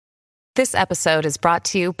This episode is brought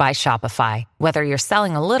to you by Shopify. Whether you're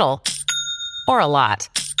selling a little or a lot,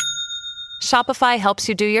 Shopify helps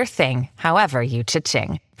you do your thing, however you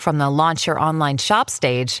cha-ching. From the launch your online shop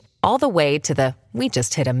stage, all the way to the we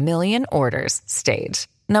just hit 1 million orders stage.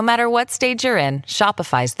 No matter what stage you're in,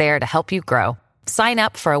 Shopify's there to help you grow. Sign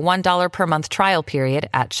up for a $1 per month trial period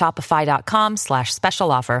at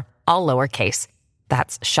shopify.com/special offer, all lowercase.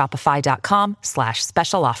 That's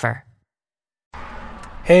shopify.com/special offer.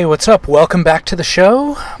 Hey, what's up? Welcome back to the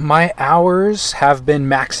show. My hours have been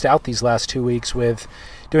maxed out these last 2 weeks with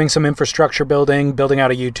doing some infrastructure building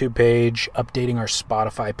out a YouTube page, updating our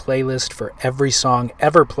Spotify playlist for every song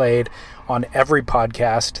ever played on every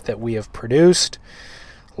podcast that we have produced,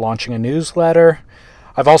 launching a newsletter.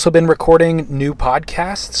 I've also been recording new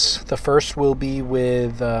podcasts. The first will be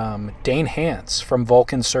with Dane Hance from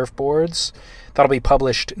Vulcan Surfboards. That'll be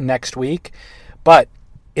published next week. But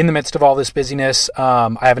in the midst of all this busyness, I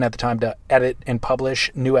haven't had the time to edit and publish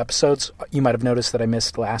new episodes. You might have noticed that I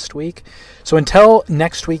missed last week. So until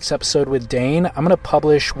next week's episode with Dane, I'm going to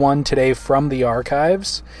publish one today from the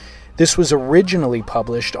archives. This was originally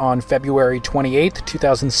published on February 28th,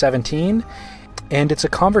 2017, and it's a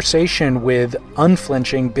conversation with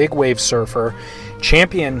unflinching big wave surfer,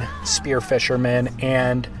 champion spear fisherman,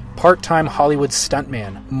 and part-time Hollywood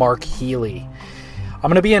stuntman, Mark Healey. I'm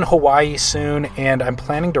going to be in Hawaii soon, and I'm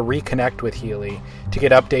planning to reconnect with Healey to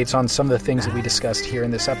get updates on some of the things that we discussed here in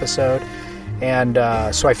this episode. And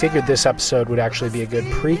so I figured this episode would actually be a good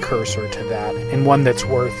precursor to that, and one that's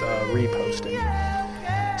worth reposting.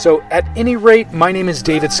 So at any rate, my name is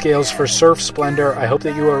David Scales for Surf Splendor. I hope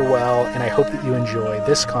that you are well, and I hope that you enjoy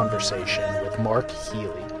this conversation with Mark Healey.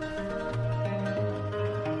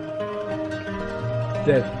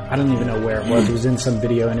 That I don't even know where it was. It was in some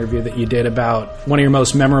video interview that you did about one of your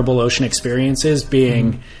most memorable ocean experiences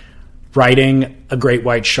being riding a great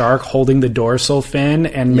white shark, holding the dorsal fin,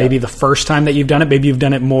 and maybe the first time that you've done it, maybe you've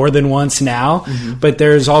done it more than once now, but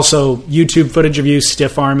there's also YouTube footage of you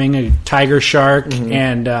stiff-arming a tiger shark,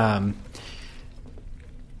 and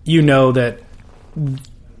you know that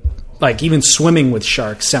like even swimming with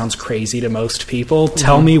sharks sounds crazy to most people.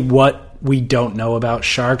 Tell me what we don't know about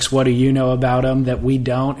sharks. What do you know about them that we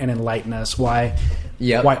don't? And enlighten us. Why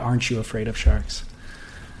aren't you afraid of sharks?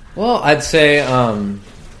 Well, I'd say I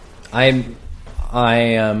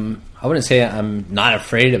wouldn't say I'm not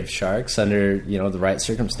afraid of sharks under the right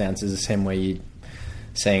circumstances. The same way you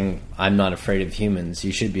saying I'm not afraid of humans.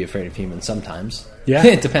 You should be afraid of humans sometimes. Yeah,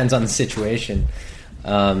 it depends on the situation.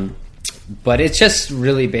 But it's just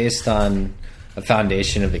really based on a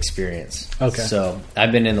foundation of experience. Okay. So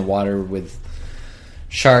I've been in the water with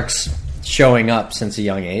sharks showing up since a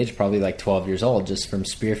young age, probably like 12 years old, just from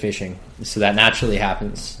spearfishing. So that naturally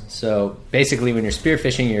happens. So basically when you're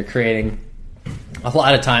spearfishing, you're creating a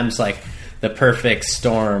lot of times like the perfect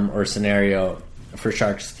storm or scenario for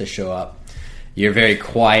sharks to show up. You're very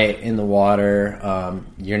quiet in the water.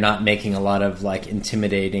 You're not making a lot of like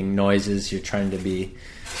intimidating noises. You're trying to be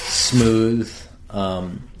smooth.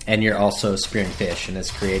 And you're also spearing fish, and it's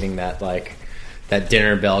creating that like that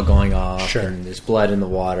dinner bell going off. Sure. And there's blood in the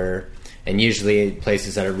water, and usually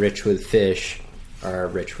places that are rich with fish are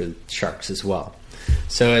rich with sharks as well.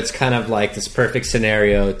 So it's kind of like this perfect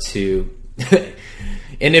scenario to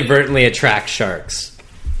inadvertently attract sharks,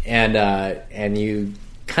 and you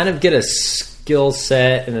kind of get a skill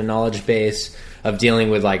set and a knowledge base of dealing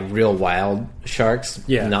with like real wild sharks,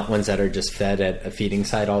 not ones that are just fed at a feeding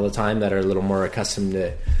site all the time, that are a little more accustomed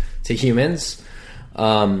to humans.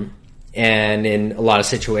 And in a lot of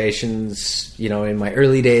situations, in my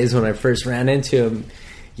early days when I first ran into them,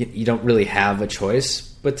 you don't really have a choice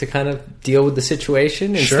but to kind of deal with the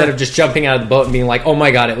situation instead of just jumping out of the boat and being like, oh my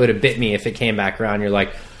God, it would have bit me if it came back around. You're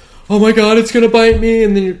like, oh my God, it's going to bite me.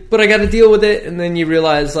 And then but I got to deal with it. And then you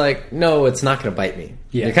realize like, no, it's not going to bite me.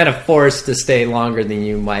 Yeah. You're kind of forced to stay longer than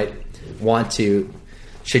you might want to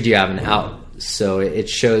should you have an out. So it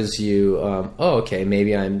shows you, okay,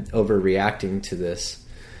 maybe I'm overreacting to this.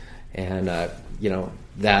 And,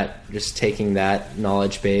 that just taking that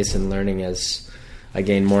knowledge base and learning as I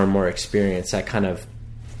gain more and more experience, that kind of,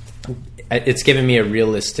 it's given me a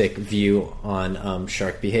realistic view on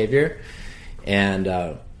shark behavior.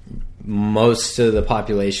 And most of the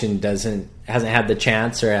population hasn't had the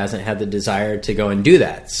chance or hasn't had the desire to go and do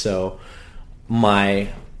that. So my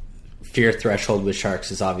fear threshold with sharks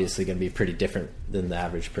is obviously going to be pretty different than the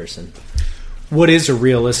average person. What is a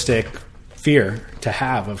realistic fear to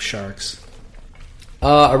have of sharks?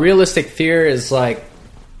 A realistic fear is like,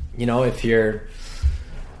 if you're,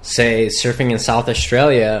 say, surfing in South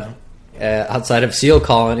Australia outside of seal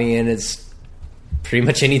colony and it's pretty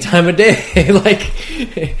much any time of day.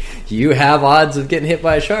 Like, you have odds of getting hit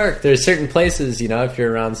by a shark. There's certain places, you know, if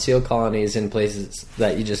you're around seal colonies in places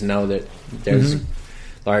that you just know that there's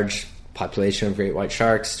large population of great white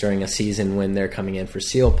sharks during a season when they're coming in for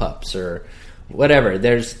seal pups or whatever.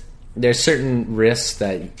 There's certain risks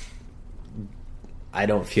that I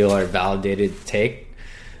don't feel are validated to take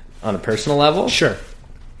on a personal level. Sure.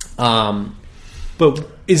 But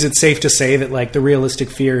is it safe to say that, like, the realistic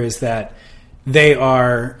fear is that they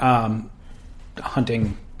are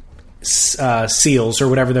hunting seals or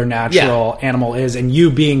whatever their natural animal is, and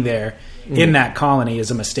you being there in that colony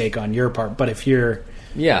is a mistake on your part? But if you're...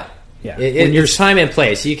 It's time and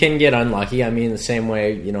place. You can get unlucky. I mean, the same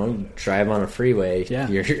way, you know, you drive on a freeway. Yeah.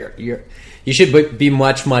 You should be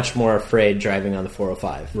much, much more afraid driving on the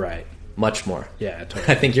 405. Right. Much more. Yeah,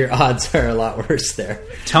 totally. I think your odds are a lot worse there.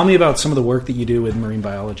 Tell me about some of the work that you do with marine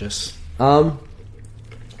biologists.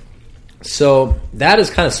 So that is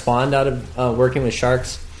kind of spawned out of working with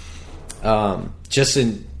sharks, just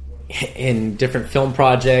in different film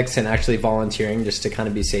projects and actually volunteering just to kind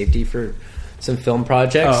of be safety for some film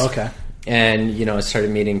projects. Oh, okay. And, you know, I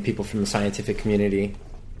started meeting people from the scientific community.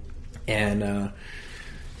 And, you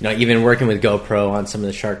know, even working with GoPro on some of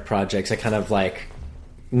the shark projects, I kind of like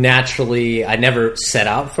naturally, I never set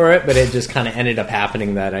out for it, but it just kind of ended up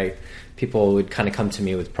happening that people would kind of come to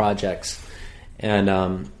me with projects.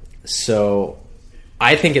 And so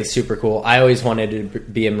I think it's super cool. I always wanted to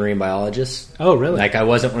be a marine biologist. Oh, really? Like, I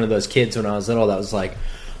wasn't one of those kids when I was little that was like,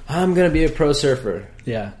 I'm going to be a pro surfer.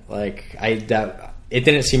 Yeah. Like, it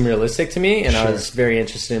didn't seem realistic to me, and I was very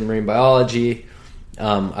interested in marine biology.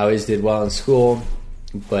 I always did well in school,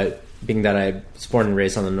 but being that I was born and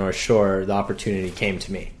raised on the North Shore, the opportunity came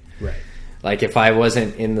to me. Right. Like, if I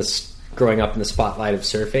wasn't growing up in the spotlight of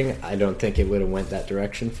surfing, I don't think it would have went that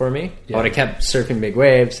direction for me. Yeah. I would have kept surfing big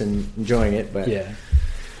waves and enjoying it, but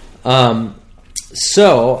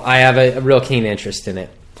so I have a real keen interest in it.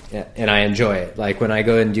 Yeah, and I enjoy it. Like, when I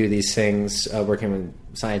go and do these things, working with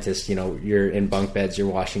scientists, you know, you're in bunk beds, you're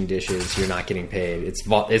washing dishes, you're not getting paid.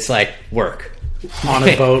 It's like work. On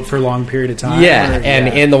a boat for a long period of time? Yeah,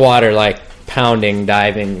 in the water, like pounding,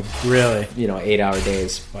 diving. Really? You know, 8-hour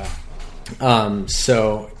days. Wow.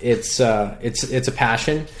 So it's a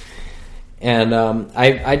passion. And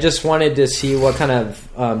I just wanted to see what kind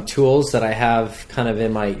of tools that I have kind of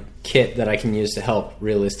in my kit that I can use to help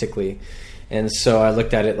realistically. And so I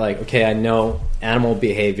looked at it like, okay, I know animal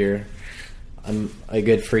behavior. I'm a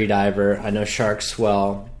good free diver. I know sharks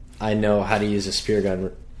well. I know how to use a spear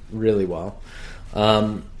gun really well.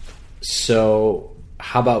 So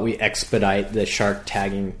how about we expedite the shark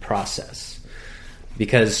tagging process?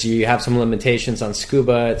 Because you have some limitations on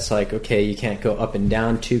scuba. It's like, okay, you can't go up and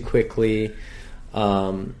down too quickly.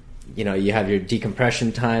 You know, you have your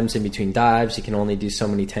decompression times in between dives. You can only do so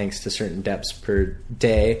many tanks to certain depths per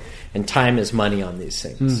day. And time is money on these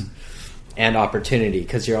things. And opportunity,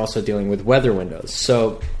 because you're also dealing with weather windows.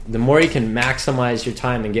 So the more you can maximize your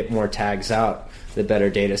time and get more tags out, the better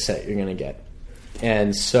data set you're going to get.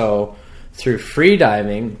 And so through free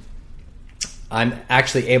diving, I'm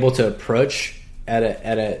actually able to approach at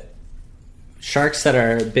a sharks that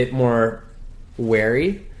are a bit more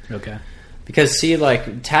wary. Okay. Because, see,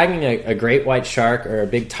 like, tagging a great white shark or a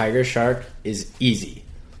big tiger shark is easy.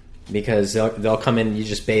 Because they'll come in and you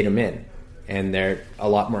just bait them in. And they're a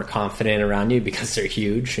lot more confident around you because they're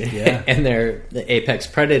huge. Yeah. And they're the apex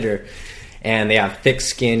predator. And they have thick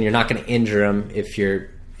skin. You're not going to injure them if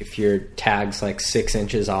your tag's like 6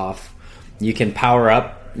 inches off. You can power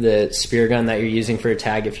up the spear gun that you're using for a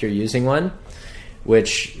tag if you're using one.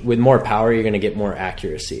 Which, with more power, you're going to get more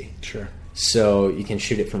accuracy. Sure. So you can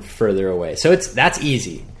shoot it from further away. So that's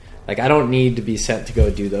easy. Like, I don't need to be sent to go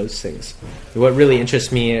do those things. What really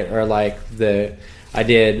interests me are like I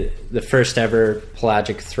did the first ever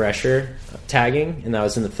pelagic thresher tagging, and that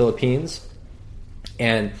was in the Philippines.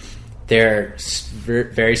 And they're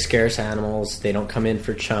very scarce animals. They don't come in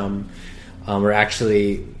for chum. We're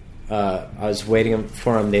actually, I was waiting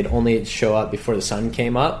for them. They'd only show up before the sun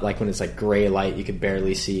came up, like when it's like gray light, you could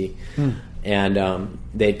barely see. And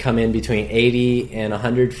they'd come in between 80 and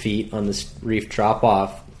 100 feet on this reef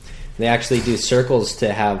drop-off. They actually do circles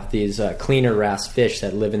to have these cleaner wrasse fish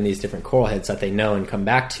that live in these different coral heads that they know and come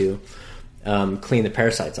back to, clean the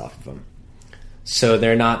parasites off of them. So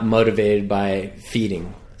they're not motivated by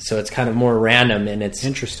feeding. So it's kind of more random, and it's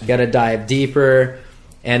interesting. You got to dive deeper,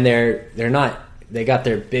 and they're not. They got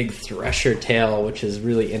their big thresher tail, which is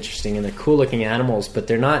really interesting, and they're cool-looking animals, but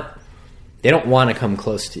they're not. They don't want to come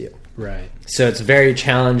close to you. Right. So it's very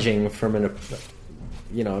challenging from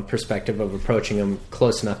perspective of approaching them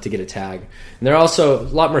close enough to get a tag. And they're also a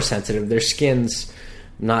lot more sensitive. Their skin's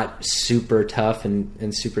not super tough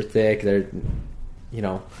and super thick. They're,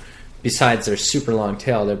 besides their super long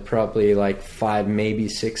tail, they're probably like 5, maybe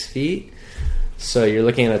 6 feet. So you're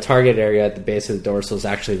looking at a target area at the base of the dorsal is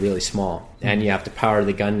actually really small, and you have to power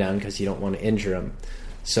the gun down because you don't want to injure them.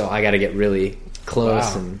 So I got to get really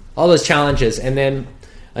close and all those challenges. And then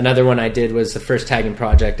another one I did was the first tagging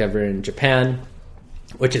project ever in Japan,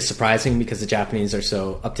 which is surprising because the Japanese are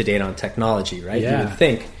so up to date on technology, right? Yeah. You would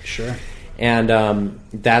think. Sure. And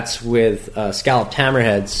that's with scalloped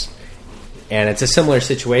hammerheads. And it's a similar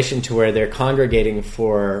situation to where they're congregating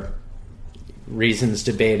for reasons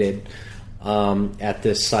debated at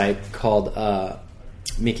this site called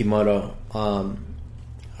Mikimoto.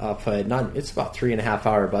 It's about 3.5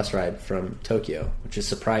 hour bus ride from Tokyo, which is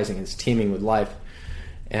surprising. It's teeming with life.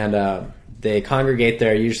 And they congregate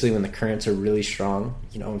there usually when the currents are really strong,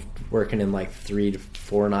 working in like 3 to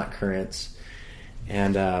 4 knot currents.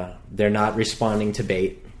 And they're not responding to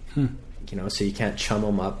bait, so you can't chum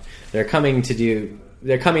them up. They're coming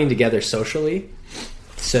together socially.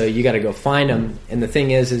 So you got to go find them. And the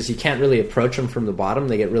thing is you can't really approach them from the bottom.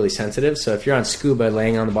 They get really sensitive. So if you're on scuba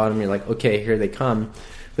laying on the bottom, you're like, okay, here they come.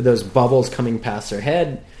 But those bubbles coming past their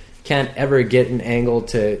head can't ever get an angle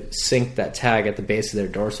to sink that tag at the base of their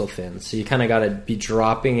dorsal fin. So you kind of got to be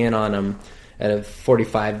dropping in on them at a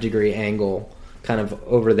 45-degree angle, kind of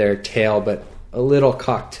over their tail, but a little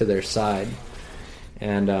cocked to their side.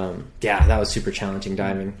 And that was super challenging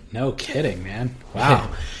diving. No kidding, man. Wow.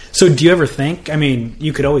 So do you ever think,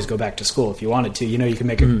 you could always go back to school if you wanted to, you can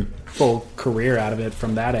make a full career out of it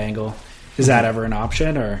from that angle. Is that ever an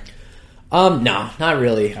option, or? No, not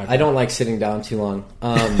really. Okay. I don't like sitting down too long.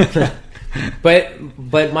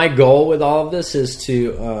 But my goal with all of this is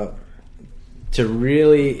to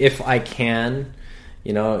really, if I can,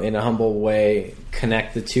 in a humble way,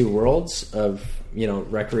 connect the two worlds of,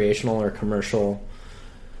 recreational or commercial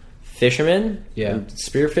fishermen,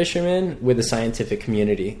 spear fishermen, with the scientific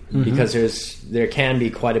community, because there can be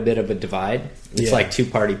quite a bit of a divide. It's like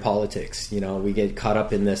two-party politics. We get caught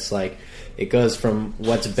up in this, like, it goes from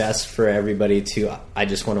what's best for everybody to I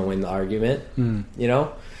just want to win the argument.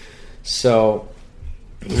 So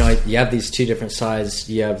you have these two different sides.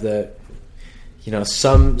 You have the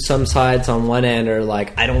some sides on one end are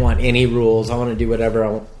like, I don't want any rules, I want to do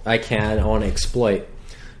whatever I can, I want to exploit.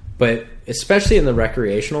 But especially in the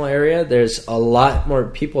recreational area, there's a lot more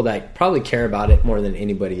people that probably care about it more than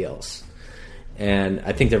anybody else. And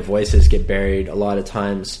I think their voices get buried a lot of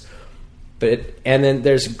times. And then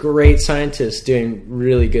there's great scientists doing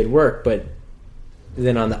really good work. But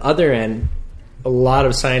then on the other end, a lot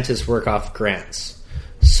of scientists work off grants.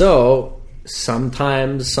 So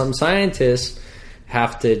sometimes some scientists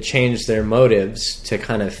have to change their motives to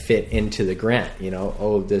kind of fit into the grant.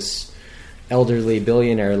 This elderly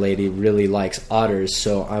billionaire lady really likes otters,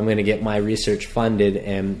 so I'm going to get my research funded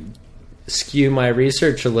and skew my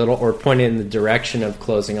research a little, or point in the direction of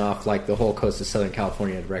closing off like the whole coast of Southern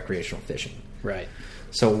California to recreational fishing. Right.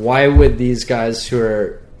 So why would these guys who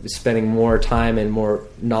are spending more time and more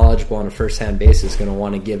knowledgeable on a first-hand basis going to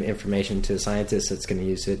want to give information to a scientist that's going to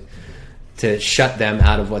use it to shut them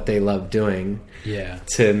out of what they love doing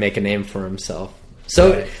to make a name for himself?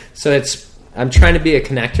 So I'm trying to be a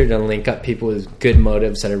connector to link up people with good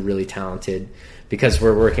motives that are really talented, because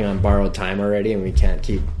we're working on borrowed time already, and we can't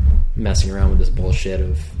keep messing around with this bullshit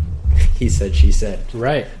of he said, she said.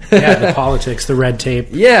 Right. Yeah, the politics, the red tape.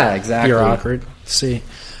 Yeah, exactly. You're awkward. See.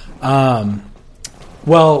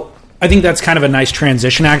 Well, I think that's kind of a nice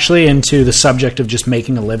transition, actually, into the subject of just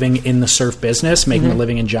making a living in the surf business, making a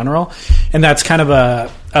living in general. And that's kind of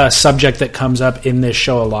a subject that comes up in this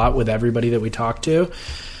show a lot with everybody that we talk to.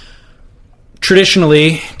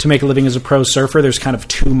 Traditionally, to make a living as a pro surfer, there's kind of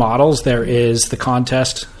two models. There is the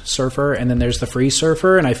contest surfer, and then there's the free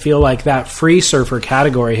surfer. And I feel like that free surfer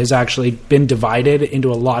category has actually been divided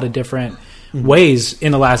into a lot of different ways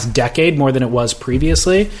in the last decade, more than it was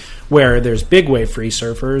previously, where there's big wave free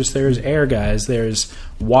surfers, there's air guys, there's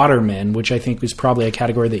watermen, which I think is probably a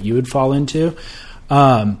category that you would fall into.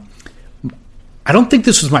 I don't think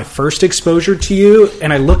this was my first exposure to you,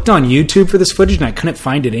 and I looked on YouTube for this footage and I couldn't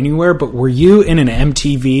find it anywhere, but were you in an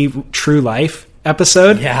MTV True Life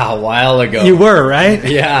episode? Yeah, a while ago. You were, right?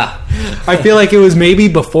 Yeah. I feel like it was maybe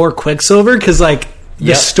before Quicksilver, because the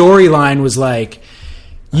storyline was like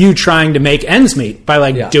you trying to make ends meet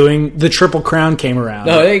by doing the Triple Crown came around.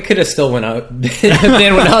 No, it could have still went out.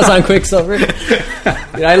 Then when I was on Quicksilver,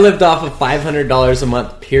 I lived off of $500 a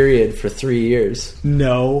month period for 3 years.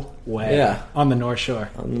 No way. Yeah. On the North Shore.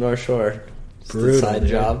 On the North Shore. Brutal, side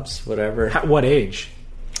jobs, whatever. What age?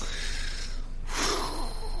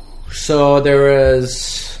 So there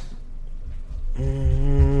was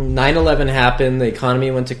 9/11 happened. The economy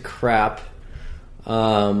went to crap.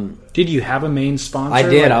 Did you have a main sponsor? I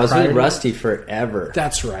did. Like, I was with Rusty forever.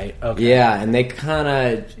 That's right. Okay. Yeah, and they kind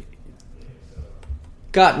of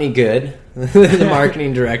got me good. The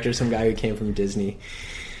marketing director, some guy who came from Disney,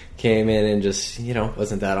 came in and just,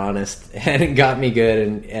 wasn't that honest, and it got me good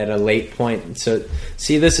and at a late point. So,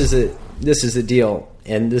 see, this is the deal,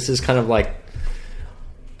 and this is kind of like,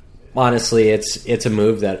 honestly, it's a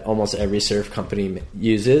move that almost every surf company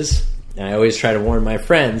uses, and I always try to warn my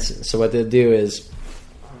friends. So what they'll do is,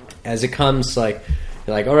 as it comes, like,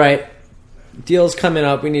 they're like, all right, deal's coming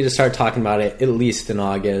up, we need to start talking about it at least in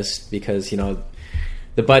August, because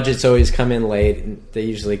the budgets always come in late, and they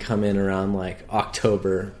usually come in around like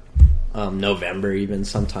October, November even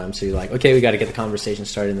sometimes. So you're like, okay, we got to get the conversation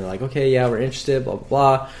started, and they're like, okay, yeah, we're interested, blah blah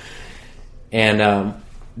blah, and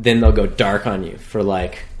then they'll go dark on you for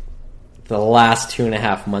like the last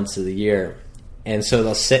 2.5 months of the year. And so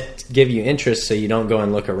they'll give you interest so you don't go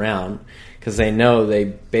and look around, because they know they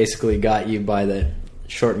basically got you by the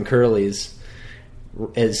short and curlies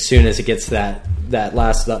as soon as it gets that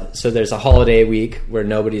last. So there's a holiday week where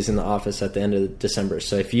nobody's in the office at the end of December.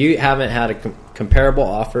 So if you haven't had a comparable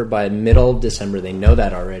offer by middle of December, they know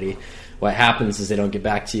that already. What happens is they don't get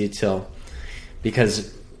back to you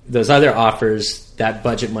because those other offers, that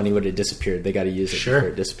budget money would have disappeared. They got to use it before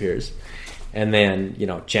it disappears. And then,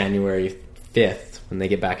 January 5th, when they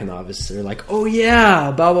get back in the office, they're like, oh yeah,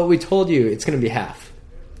 about what we told you, it's going to be half.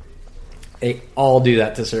 They all do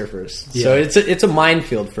that to surfers. Yeah. So it's a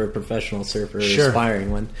minefield for a professional surfer,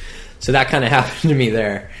 aspiring one. So that kind of happened to me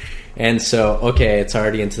there. And so, okay, it's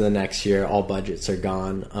already into the next year. All budgets are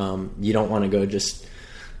gone. You don't want to go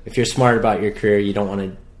if you're smart about your career, you don't want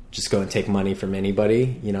to just go and take money from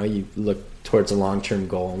anybody. You look towards a long-term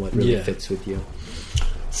goal and what really fits with you.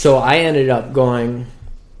 So I ended up going,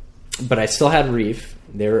 but I still had Reef.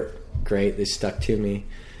 They were great. They stuck to me.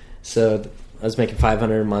 So I was making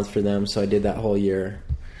 $500 a month for them, so I did that whole year.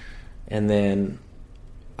 And then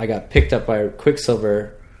I got picked up by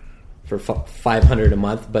Quicksilver for $500 a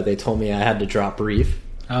month, but they told me I had to drop Reef.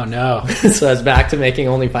 Oh, no. So I was back to making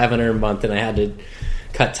only $500 a month, and I had to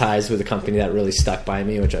cut ties with a company that really stuck by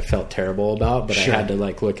me, which I felt terrible about, but I had to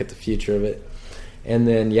look at the future of it. And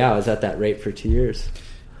then, I was at that rate for 2 years.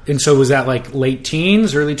 And so was that like late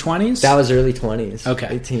teens, early 20s? That was early 20s. Okay.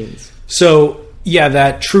 Late teens. So, yeah,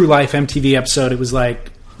 that True Life MTV episode, it was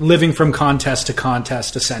like living from contest to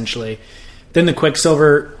contest, essentially. Then the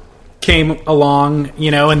Quicksilver came along,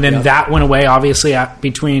 and then that went away, obviously,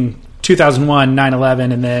 between 2001,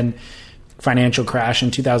 9/11, and then financial crash in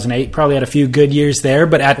 2008. Probably had a few good years there,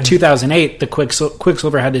 but at 2008, the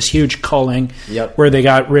Quicksilver had this huge culling where they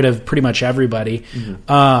got rid of pretty much everybody.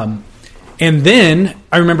 Mm-hmm. And then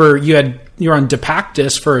I remember you were on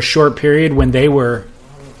Depactus for a short period when they were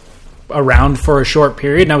around for a short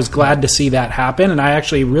period, and I was glad to see that happen. And I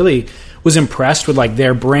actually really was impressed with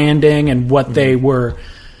their branding and what they were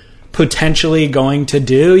potentially going to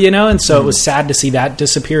do, and so it was sad to see that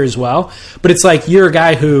disappear as well. But it's like, you're a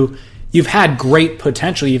guy who you've had great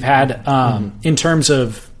potential. You've had in terms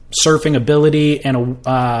of surfing ability and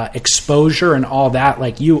exposure and all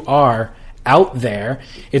that, you are out there.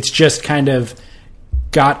 It's just kind of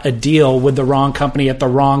got a deal with the wrong company at the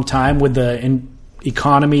wrong time, with the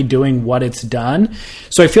economy doing what it's done.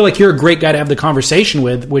 So I feel like you're a great guy to have the conversation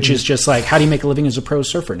with, which is just how do you make a living as a pro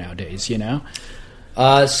surfer nowadays,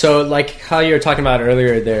 So like how you were talking about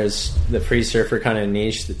earlier, there's the free surfer kind of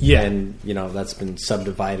niche, and that's been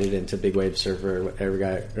subdivided into big wave surfer or whatever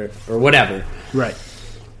guy or whatever. Right.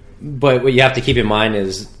 But what you have to keep in mind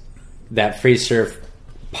is that free surf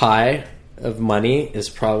pie of money is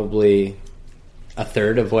probably a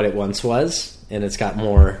third of what it once was, and it's got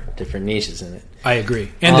more different niches in it. I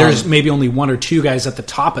agree. And there's maybe only one or two guys at the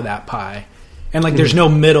top of that pie, and there's no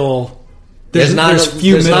middle. There's not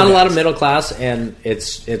a lot of middle class, and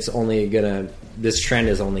it's only this trend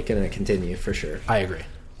is only gonna continue for sure. I agree.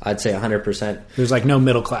 I'd say 100%. There's no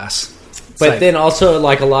middle class. But then also a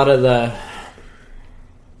lot of the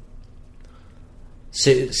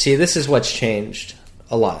see this is what's changed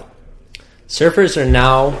a lot. Surfers are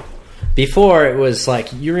now, before it was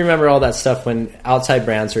you remember all that stuff when outside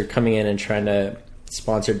brands were coming in and trying to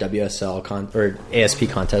sponsor WSL or ASP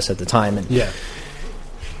contests at the time, and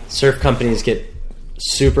surf companies get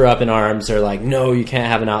super up in arms. They're like, no, you can't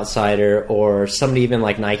have an outsider, or somebody even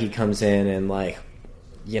Nike comes in and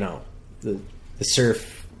the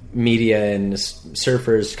surf media and the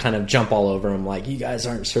surfers kind of jump all over them, you guys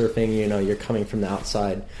aren't surfing, you're coming from the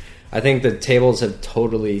outside. I think the tables have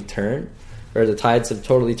totally turned, or the tides have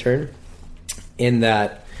totally turned, in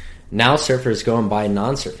that now surfers go and buy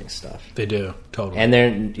non-surfing stuff. They do, totally.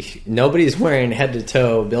 And nobody's wearing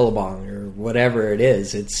head-to-toe Billabong or whatever it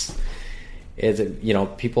is. It's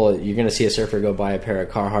people, you're going to see a surfer go buy a pair of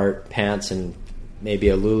Carhartt pants and maybe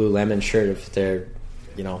a Lululemon shirt if they're,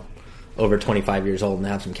 over 25 years old and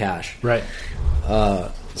have some cash. Right.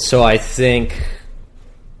 So I think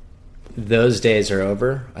those days are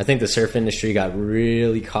over. I think the surf industry got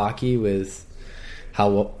really cocky with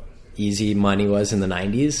how easy money was in the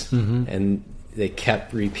 90s, and they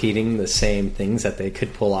kept repeating the same things that they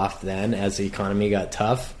could pull off then as the economy got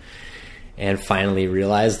tough, and finally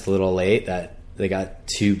realized a little late that they got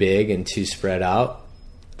too big and too spread out.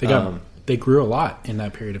 They grew a lot in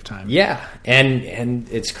that period of time. Yeah, and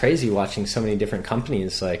it's crazy watching so many different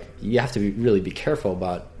companies. Like, you have to really be careful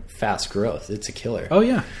about fast growth. It's a killer. Oh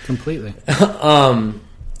yeah, completely.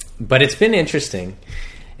 But it's been interesting,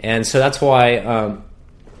 and so that's why I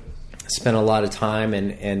spent a lot of time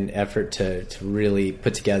and effort to really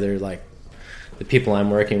put together like the people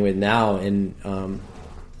I'm working with now, and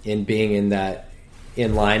in being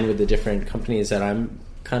in line with the different companies that I'm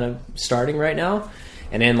kind of starting right now,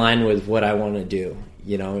 and in line with what I want to do.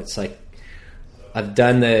 It's like I've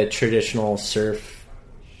done the traditional surf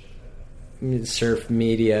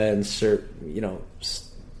media and surf,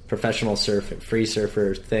 professional surf, free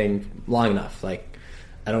surfer thing long enough. Like,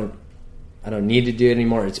 I don't need to do it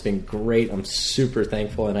anymore. It's been great. I'm super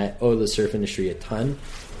thankful, and I owe the surf industry a ton.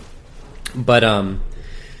 But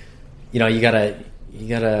you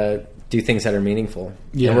gotta do things that are meaningful,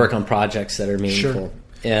 and work on projects that are meaningful.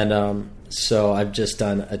 Sure. And so I've just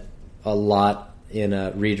done a lot in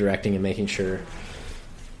redirecting and making sure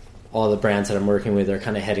all the brands that I'm working with are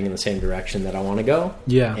kind of heading in the same direction that I want to go.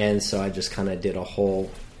 Yeah. And so I just kind of did a whole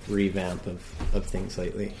revamp of things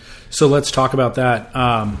lately. So let's talk about that.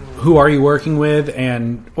 Who are you working with,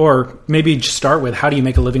 or maybe just start with, how do you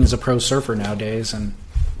make a living as a pro surfer nowadays? And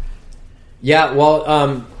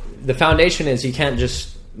the foundation is you can't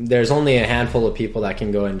just, there's only a handful of people that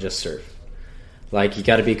can go and just surf. Like, you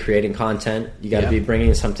got to be creating content. You got to be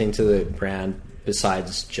bringing something to the brand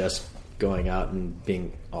besides just going out and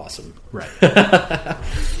being awesome. Right.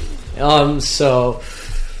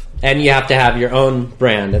 And you have to have your own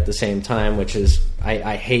brand at the same time, which is,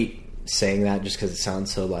 I hate saying that just because it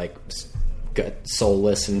sounds so like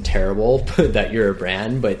soulless and terrible that you're a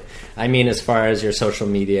brand. But I mean, as far as your social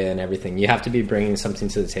media and everything, you have to be bringing something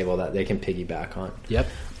to the table that they can piggyback on. Yep.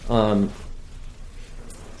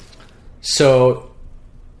 So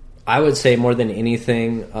I would say more than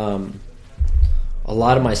anything, a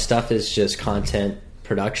lot of my stuff is just content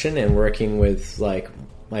production and working with like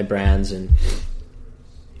my brands and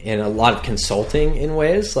a lot of consulting in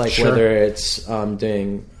ways, like sure. Whether it's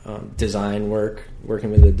doing design work,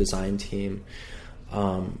 working with a design team,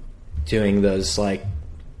 doing those like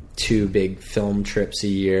 2 big film trips a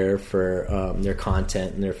year for their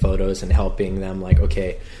content and their photos, and helping them like,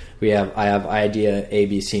 okay, I have idea A,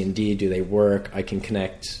 B, C, and D. Do they work? I can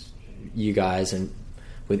connect you guys and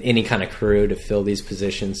with any kind of crew to fill these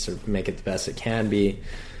positions to make it the best it can be.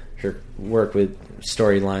 Work with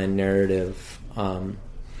storyline, narrative,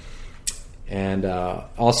 and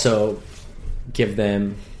also give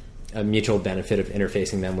them a mutual benefit of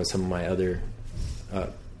interfacing them with some of my other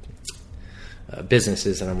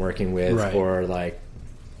businesses that I'm working with, right. Or like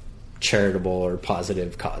charitable or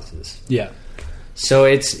positive causes. Yeah. So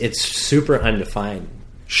it's super undefined.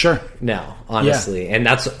 Sure. Now, honestly, and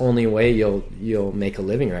that's the only way you'll make a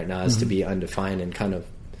living right now is to be undefined and kind of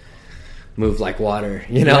move like water,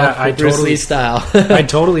 Bruce Lee style. I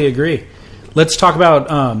totally agree. Let's talk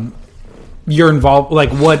about you're involved. Like,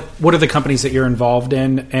 what are the companies that you're involved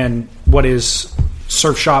in, and what is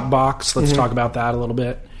Surf Shop Box? Let's talk about that a little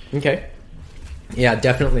bit. Okay. Yeah,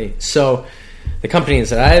 definitely. So the companies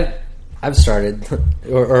that I've started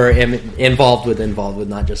or am involved with,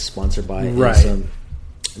 not just sponsored by, right. Is,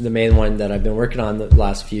 the main one that I've been working on the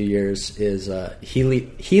last few years is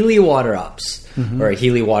Healey Water Ops, or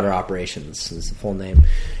Healey Water Operations is the full name.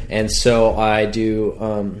 And so I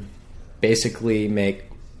do basically make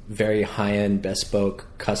very high-end, bespoke,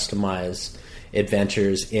 customized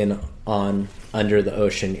adventures under the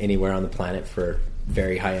ocean anywhere on the planet for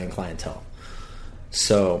very high-end clientele.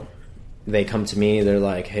 So they come to me, they're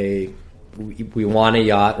like, hey, we want a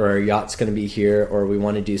yacht, or our yacht's going to be here, or we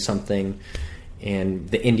want to do something in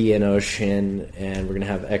the Indian Ocean, and we're going to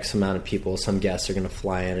have X amount of people. Some guests are going to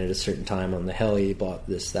fly in at a certain time on the Healey, bought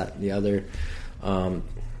this, that, and the other. I'm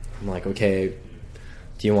like, okay,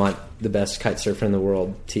 do you want the best kite surfer in the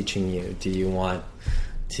world teaching you? Do you want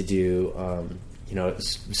to do,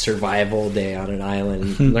 survival day on an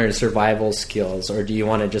island, learn survival skills, or do you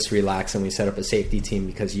want to just relax and we set up a safety team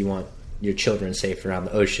because you want your children safe around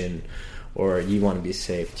the ocean, or you want to be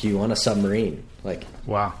safe? Do you want a submarine? Like,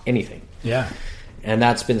 wow, anything. Yeah. And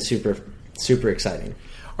that's been super, super exciting.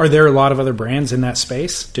 Are there a lot of other brands in that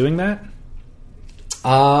space doing that?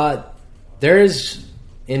 There's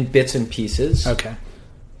in bits and pieces. Okay.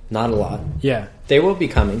 Not a lot. Yeah. They will be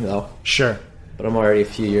coming, though. Sure. But I'm already a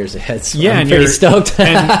few years ahead, so yeah, I'm pretty stoked.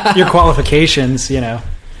 And your qualifications,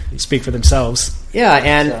 speak for themselves. Yeah,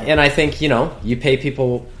 and I think, you pay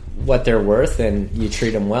people what they're worth and you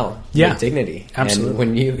treat them well. Yeah. With dignity. Absolutely. And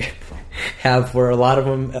when you have, where a lot of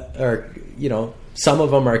them are, some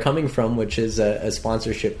of them are coming from, which is a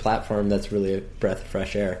sponsorship platform, that's really a breath of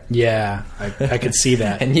fresh air. Yeah, I could see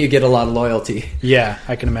that. And you get a lot of loyalty. Yeah,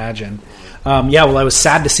 I can imagine. Well, I was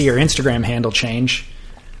sad to see your Instagram handle change.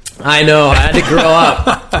 I know. I had to grow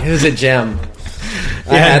up. It was a gem.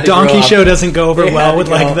 Yeah, Donkey Show doesn't go over well with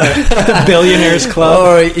the Billionaires Club.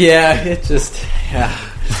 Oh, yeah. It just... Yeah.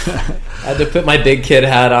 I had to put my big kid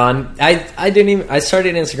hat on. I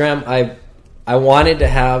started Instagram. I wanted to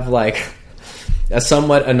have a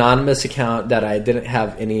somewhat anonymous account that I didn't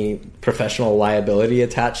have any professional liability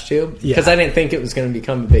attached to, because I didn't think it was going to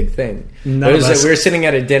become a big thing. We were sitting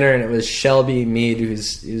at a dinner and it was Shelby Mead,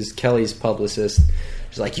 who's Kelly's publicist.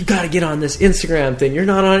 She's like, "You got to get on this Instagram thing. You're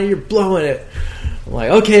not on it. You're blowing it." I'm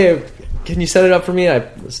like, "Okay, can you set it up for me?" I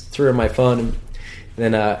threw her my phone, and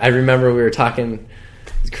then I remember we were talking.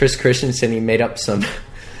 Chris Christensen, he made up some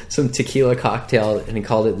tequila cocktail and he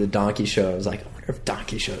called it the Donkey Show. I was like, I wonder if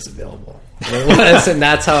Donkey Show is available. And it was, and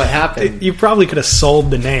that's how it happened. You probably could have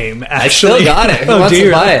sold the name, actually. I still got it. Who wants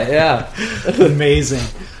to buy it? Yeah. Amazing.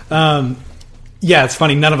 It's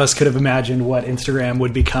funny. None of us could have imagined what Instagram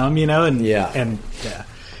would become, And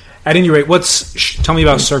At any rate, tell me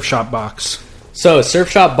about Surf Shop Box. So Surf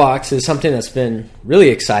Shop Box is something that's been really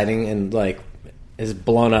exciting and has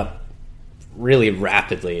blown up really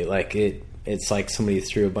rapidly. It's like somebody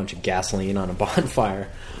threw a bunch of gasoline on a bonfire.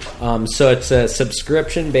 So it's a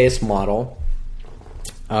subscription-based model.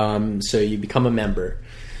 So you become a member.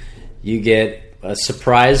 You get a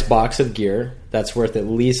surprise box of gear that's worth at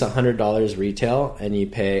least $100 retail, and you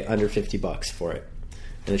pay under $50 for it.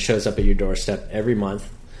 And it shows up at your doorstep every month.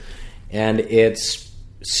 And it's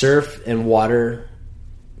surf and water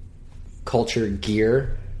culture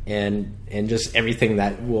gear and just everything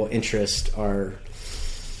that will interest our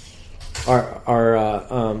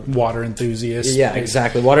water enthusiasts. Yeah,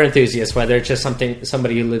 exactly. Water enthusiasts, whether it's just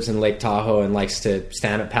somebody who lives in Lake Tahoe and likes to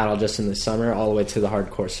stand up paddle just in the summer, all the way to the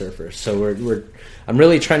hardcore surfers. So I'm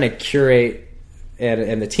really trying to curate,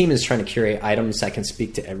 and the team is trying to curate items that can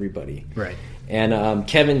speak to everybody. Right. And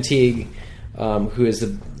Kevin Teague, who is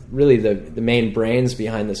really the main brains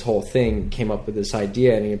behind this whole thing, came up with this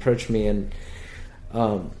idea, and he approached me, and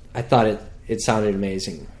I thought it sounded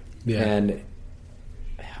amazing. Yeah. And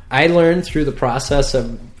I learned through the process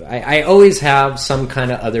of, I always have some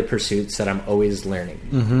kind of other pursuits that I'm always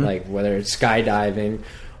learning, like whether it's skydiving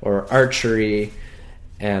or archery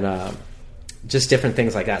and just different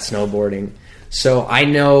things like that, snowboarding. So I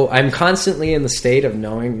know I'm constantly in the state of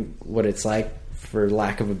knowing what it's like, for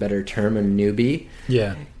lack of a better term, a newbie.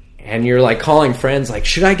 Yeah. And you're calling friends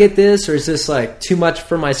should I get this, or is this too much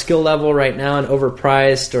for my skill level right now and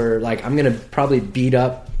overpriced, or I'm going to probably beat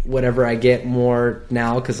up whatever I get more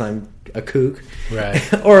now because I'm a kook,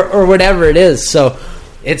 right? or whatever it is. So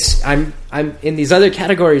I'm in these other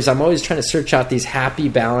categories. I'm always trying to search out these happy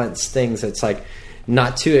balance things that's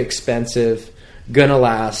not too expensive, gonna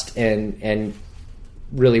last, and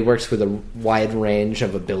really works with a wide range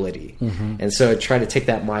of ability. And so I try to take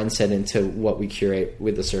that mindset into what we curate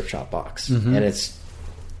with the Surf Shop Box. And it's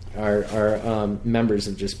our members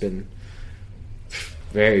have just been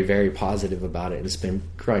very, very positive about it. It's been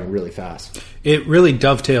growing really fast. It really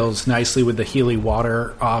dovetails nicely with the Healey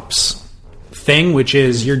Water Ops thing, which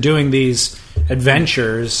is you're doing these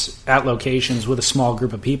adventures at locations with a small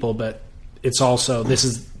group of people, but it's also, this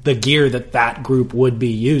is the gear that group would be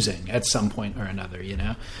using at some point or another,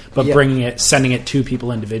 but bringing it, sending it to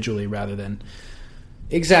people individually rather than...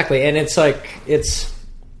 Exactly. And it's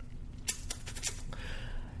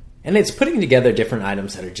putting together different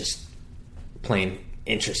items that are just plain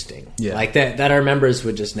interesting, that our members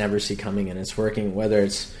would just never see coming, and it's working. Whether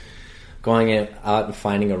it's going out and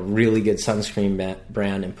finding a really good sunscreen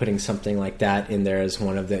brand and putting something like that in there as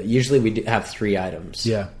one of the, usually we have 3 items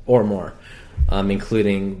or more,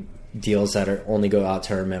 including deals that only go out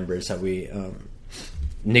to our members that we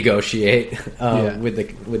negotiate with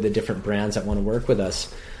the different brands that want to work with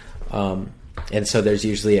us. And so there's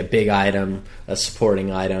usually a big item, a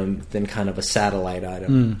supporting item, then kind of a satellite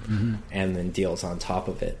item, and then deals on top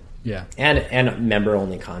of it. Yeah. And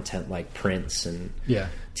member-only content like prints and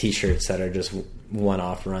T-shirts that are just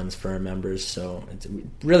one-off runs for our members. So we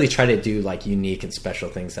really try to do like unique and special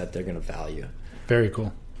things that they're going to value. Very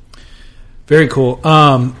cool. Very cool.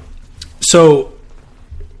 So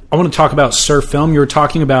I want to talk about surf film. You were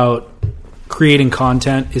talking about creating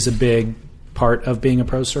content is a big part of being a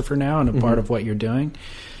pro surfer now and a part of what you're doing.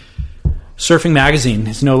 Surfing Magazine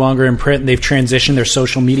is no longer in print. They've transitioned their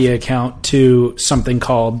social media account to something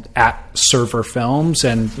called @SurferFilms,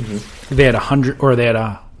 and they had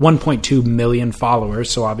 1.2 million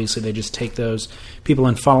followers. So obviously they just take those people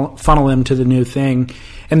and funnel them to the new thing.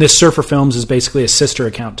 And this Surfer Films is basically a sister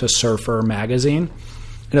account to Surfer Magazine.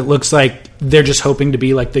 And it looks like they're just hoping to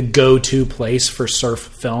be like the go-to place for surf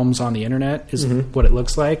films on the internet is what it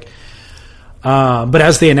looks like. But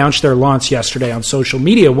as they announced their launch yesterday on social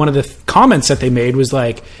media, one of the comments that they made was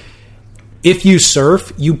like, if you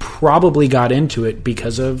surf, you probably got into it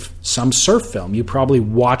because of some surf film. You probably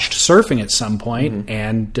watched surfing at some point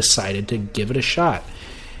and decided to give it a shot.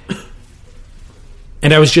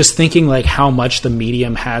 And I was just thinking like how much the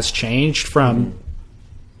medium has changed from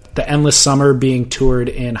the endless summer being toured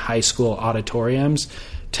in high school auditoriums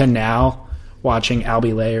to now watching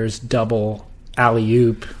Albie Layers double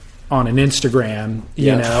alley-oop on an Instagram,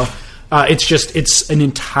 you know. It's an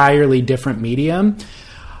entirely different medium.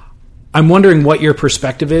 I'm wondering what your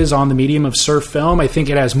perspective is on the medium of surf film. I think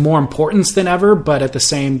it has more importance than ever, but at the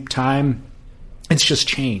same time, it's just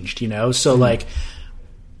changed, you know? So, like,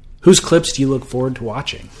 whose clips do you look forward to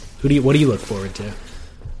watching? What do you look forward to?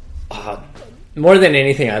 More than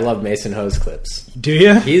anything, I love Mason Ho's clips. Do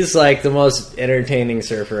you? He's like the most entertaining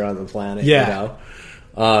surfer on the planet. Yeah.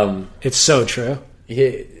 You know? It's so true.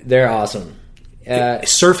 They're awesome.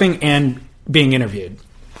 Surfing and being interviewed.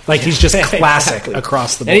 Like, he's just classic exactly.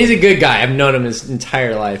 across the board. And he's a good guy. I've known him his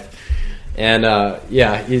entire life. And, I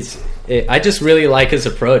just really like his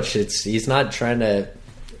approach. He's not trying to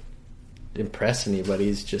impress anybody.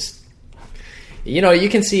 He's just, you know, you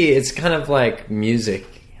can see it's kind of like music.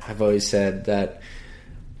 I've always said that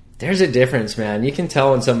there's a difference, man. You can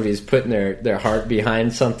tell when somebody's putting their heart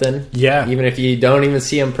behind something. Yeah. Even if you don't even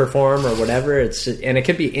see them perform or whatever. And it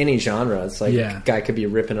could be any genre. It's like a guy could be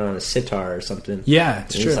ripping on a sitar or something. Yeah,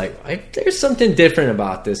 it's true. It's like, there's something different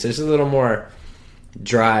about this. There's a little more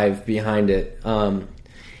drive behind it. And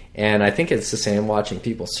I think it's the same watching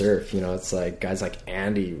people surf. You know, it's like guys like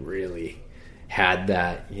Andy really had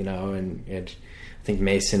that, you know, and I think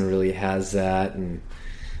Mason really has that, and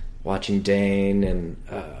watching Dane and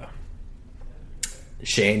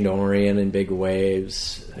Shane Dorian and Big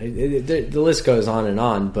Waves. The list goes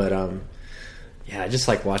on, but I just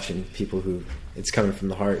like watching people who it's coming from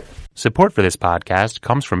the heart. Support for this podcast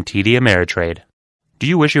comes from TD Ameritrade. Do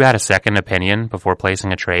you wish you had a second opinion before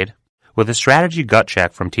placing a trade? With a strategy gut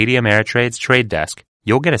check from TD Ameritrade's Trade Desk,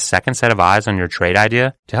 you'll get a second set of eyes on your trade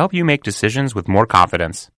idea to help you make decisions with more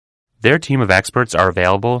confidence. Their team of experts are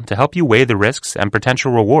available to help you weigh the risks and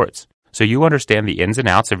potential rewards so you understand the ins and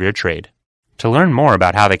outs of your trade. To learn more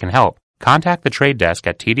about how they can help, contact the Trade Desk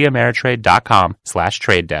at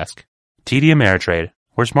tdameritrade.com/trade desk. TD Ameritrade,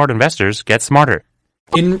 where smart investors get smarter.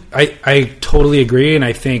 I totally agree, and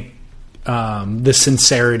I think the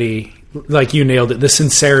sincerity, like you nailed it, the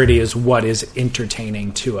sincerity is what is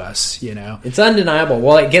entertaining to us, you know? It's undeniable.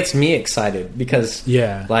 Well, it gets me excited because,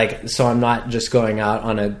 so I'm not just going out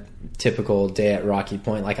on a typical day at Rocky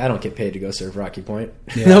Point. Like, I don't get paid to go surf Rocky Point.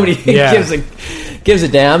 Yeah. Nobody gives a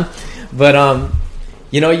damn. But,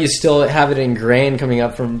 you know, you still have it ingrained coming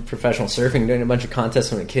up from professional surfing, doing a bunch of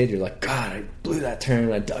contests when a kid. You're like, God, I blew that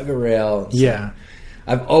turn. I dug a rail. So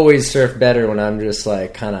I've always surfed better when I'm just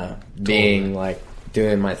like kind of being like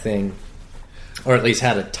doing my thing, or at least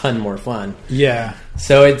had a ton more fun. Yeah.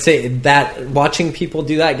 So I'd say that watching people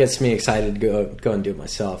do that gets me excited to go and do it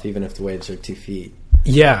myself, even if the waves are 2 feet.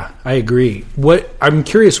 Yeah, I agree. I'm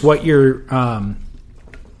curious what your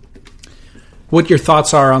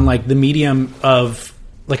thoughts are on like the medium of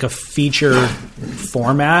like a feature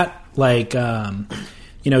format, like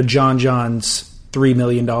you know, John's $3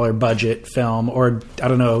 million budget film, or I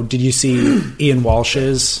don't know. Did you see Ian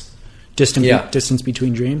Walsh's Distance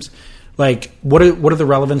Between Dreams? Like, what are the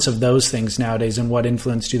relevance of those things nowadays, and what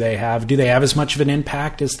influence do they have? Do they have as much of an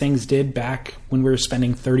impact as things did back when we were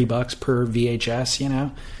spending $30 per VHS? You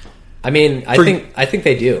know, I mean, I think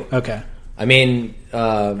they do. Okay, I mean,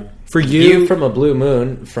 for you from a blue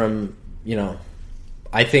moon, from, you know,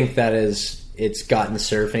 I think that it's gotten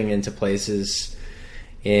surfing into places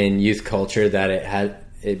in youth culture that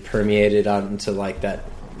it permeated out into like that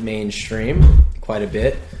mainstream quite a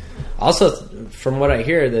bit. Also, from what I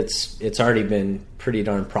hear, it's already been pretty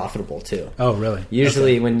darn profitable too. Oh, really?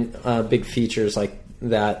 Usually when big features like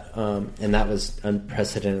that, and that was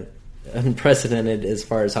unprecedented as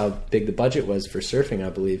far as how big the budget was for surfing, I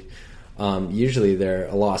believe. Usually they're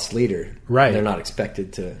a loss leader. Right. They're not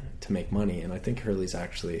expected to make money, and I think Healey's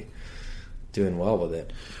actually doing well with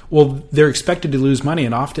it. Well, they're expected to lose money,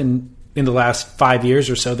 and often in the last 5 years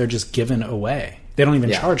or so, they're just given away. They don't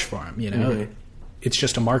even charge for them, you know? Mm-hmm. It's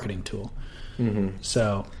just a marketing tool. Mm-hmm.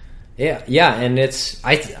 So... Yeah, and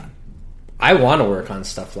I want to work on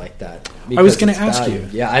stuff like that. I was going to ask you.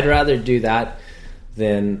 Yeah, I'd rather do that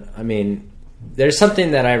than, there's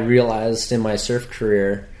something that I realized in my surf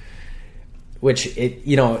career, which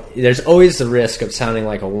there's always the risk of sounding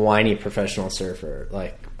like a whiny professional surfer.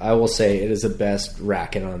 Like, I will say it is the best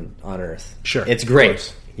racket on earth. Sure. It's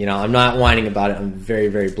great. I'm not whining about it. I'm very,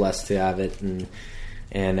 very blessed to have it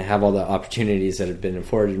and have all the opportunities that have been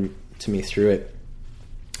afforded to me through it.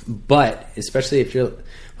 But especially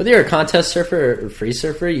whether you're a contest surfer or free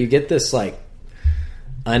surfer, you get this like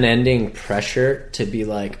unending pressure to be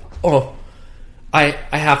like, oh, I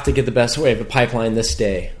have to get the best wave of pipeline this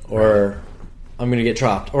day, or I'm going to get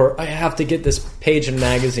dropped, or I have to get this page in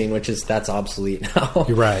magazine, that's obsolete now.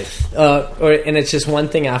 You're right. And it's just one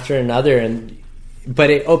thing after another, but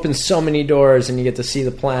it opens so many doors, and you get to see the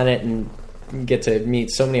planet and you get to meet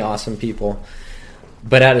so many awesome people.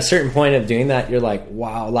 But at a certain point of doing that, you're like,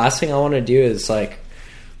 wow, last thing I want to do is like,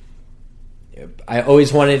 I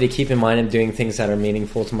always wanted to keep in mind I'm doing things that are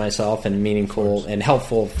meaningful to myself and meaningful and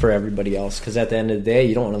helpful for everybody else. Because at the end of the day,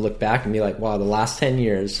 you don't want to look back and be like, wow, the last 10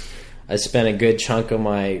 years, I spent a good chunk of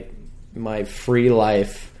my free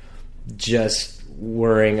life just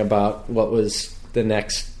worrying about what was the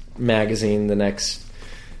next magazine, the next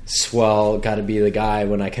swell, got to be the guy,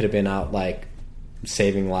 when I could have been out like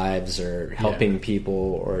saving lives or helping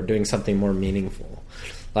people or doing something more meaningful.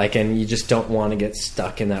 Like, and you just don't want to get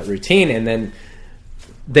stuck in that routine. And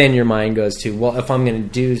then your mind goes to, well, if I'm going to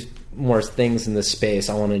do more things in this space,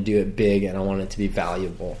 I want to do it big and I want it to be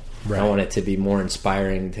valuable. Right. I want it to be more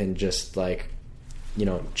inspiring than just like,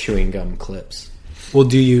 chewing gum clips. Well,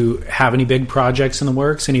 do you have any big projects in the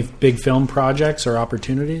works? Any big film projects or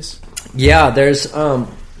opportunities? Yeah, there's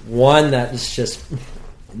one that's just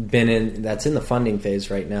that's in the funding phase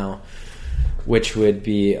right now, which would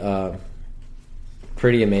be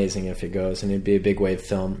pretty amazing if it goes, and it'd be a big wave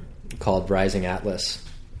film called Rising Atlas,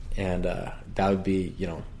 and that would be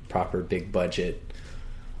proper big budget.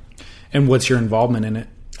 And what's your involvement in it?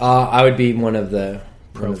 I would be one of the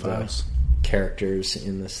profiles, characters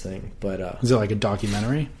in this thing. But is it like a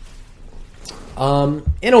documentary?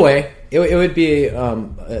 In a way, it would be.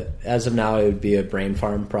 As of now, it would be a brain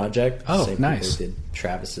farm project. Oh, Same nice! Did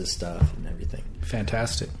Travis's stuff and everything.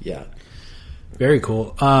 Fantastic. Yeah, very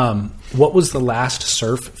cool. What was the last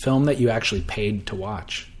surf film that you actually paid to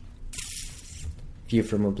watch? View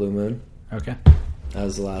from a Blue Moon. Okay, that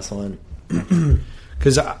was the last one.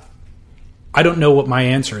 Because I don't know what my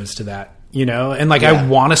answer is to that. And like, I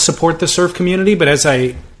want to support the surf community, but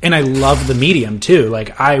I love the medium too.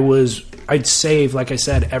 Like I'd save, like I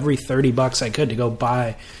said, every $30 I could to go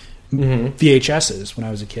buy VHSs when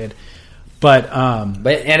I was a kid. But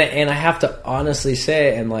and I have to honestly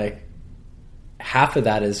say, and like half of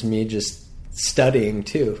that is me just studying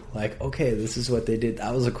too. Like, okay, this is what they did.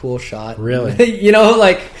 That was a cool shot. Really?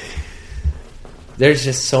 Like there's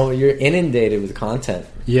just you're inundated with content.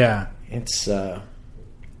 Yeah. It's but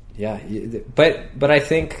I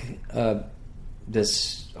think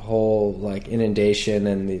this whole like inundation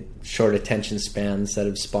and the short attention spans that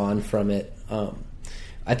have spawned from it,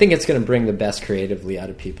 I think it's going to bring the best creatively out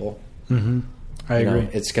of people. Mm-hmm. I agree.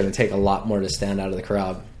 It's going to take a lot more to stand out of the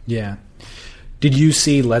crowd. Yeah. Did you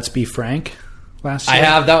see Let's Be Frank last year? I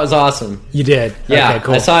have. That was awesome. You did? Yeah. Okay,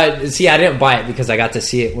 cool. I saw it. See, I didn't buy it because I got to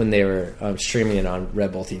see it when they were streaming it on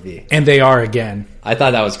Red Bull TV. And they are again. I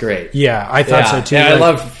thought that was great. Yeah, I thought so too. Yeah, I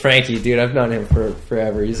love Frankie, dude. I've known him for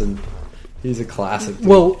forever. He's a classic, dude.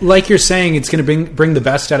 Well, like you're saying, it's going to bring the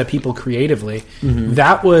best out of people creatively. Mm-hmm.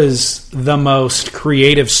 That was the most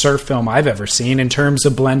creative surf film I've ever seen in terms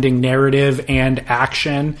of blending narrative and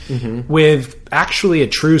action with actually a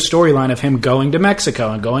true storyline of him going to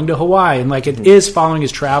Mexico and going to Hawaii. And like it is following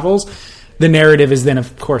his travels. The narrative is then,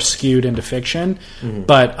 of course, skewed into fiction. Mm-hmm.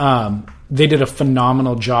 But they did a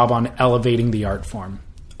phenomenal job on elevating the art form.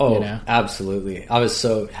 Oh, absolutely. I was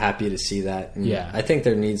so happy to see that. And I think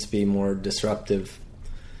there needs to be more disruptive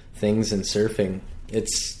things in surfing.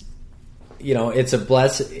 It's, it's a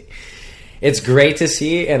blessing. It's great to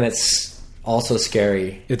see, and it's also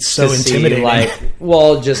scary. It's so intimidating.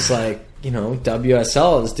 Just like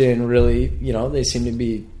WSL is doing really, they seem to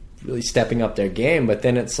be really stepping up their game, but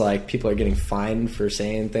then it's like people are getting fined for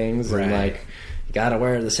saying things, and like, you gotta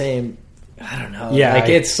wear the same, I don't know. Yeah. Like,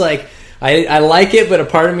 it's like, I like it, but a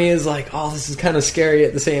part of me is like, oh, this is kind of scary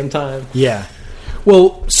at the same time. Yeah.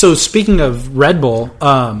 Well, so speaking of Red Bull,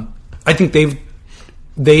 I think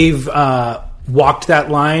they've walked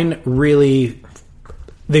that line really.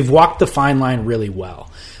 They've walked the fine line really well.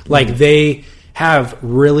 Like, they have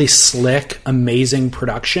really slick, amazing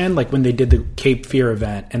production. Like when they did the Cape Fear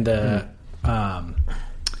event and the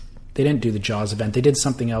they didn't do the Jaws event. They did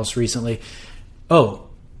something else recently. Oh,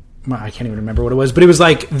 I can't even remember what it was, but it was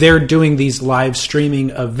like they're doing these live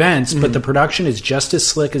streaming events, but the production is just as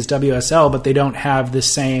slick as WSL, but they don't have the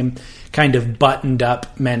same kind of buttoned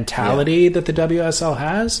up mentality that the WSL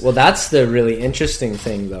has. Well, that's the really interesting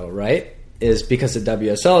thing, though, right? Is because the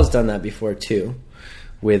WSL has done that before too,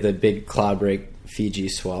 with a big Cloudbreak Fiji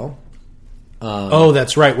swell. Oh,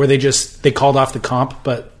 that's right, where they called off the comp,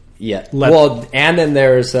 but and then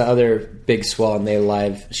there's the other big swell, and they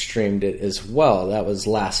live streamed it as well. That was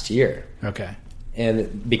last year. Okay.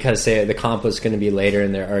 And because the comp was going to be later,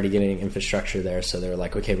 and they're already getting infrastructure there, so they were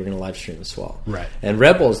like, okay, we're going to live stream the swell. Right. And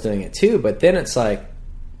Red Bull's doing it too, but then it's like,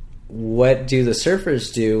 what do the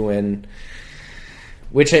surfers do when...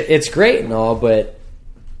 Which, it's great and all, but...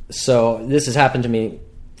 So, this has happened to me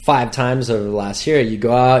 5 times over the last year. You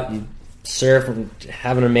go out, you surf and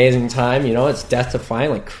have an amazing time. It's death defying.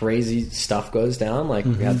 Like, crazy stuff goes down. Like,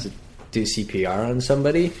 we have to do CPR on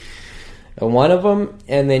somebody. And one of them,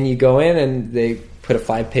 and then you go in and they put a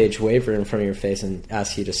 5-page waiver in front of your face and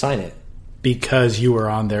ask you to sign it. Because you were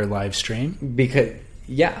on their live stream? Because,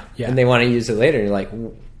 yeah. And they want to use it later. And you're like,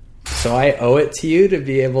 so I owe it to you to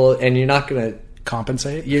be able... And you're not going to...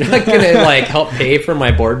 compensate? You're not going to like help pay for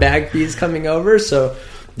my board bag fees coming over. So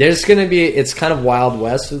there's going to be... It's kind of Wild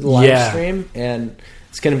West with the live stream. And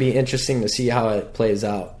it's going to be interesting to see how it plays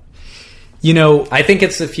out. I think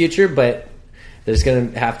it's the future, but... There's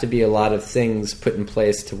going to have to be a lot of things put in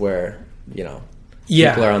place to where,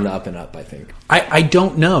 people are on the up and up, I think. I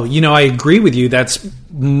don't know. I agree with you. That's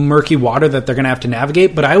murky water that they're going to have to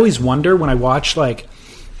navigate. But I always wonder when I watch, like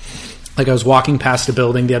I was walking past a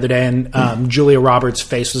building the other day, and Julia Roberts'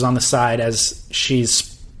 face was on the side as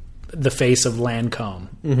she's the face of Lancome,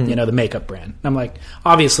 the makeup brand. I'm like,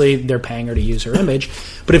 obviously they're paying her to use her image.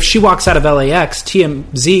 But if she walks out of LAX,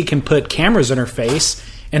 TMZ can put cameras in her face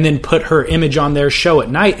and then put her image on their show at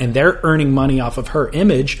night, and they're earning money off of her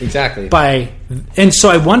image. Exactly. And so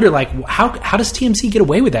I wonder, like, how does TMZ get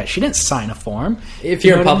away with that? She didn't sign a form. If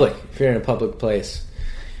you're in public, if you're in a public place,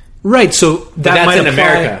 right? So that's in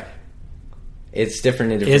America. It's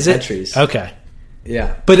different in different countries. Okay.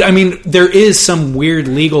 Yeah. But I mean, there is some weird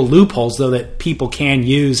legal loopholes though that people can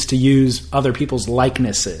use to use other people's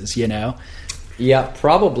likenesses. Yeah,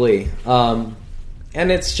 probably. And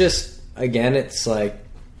it's just, again, it's like.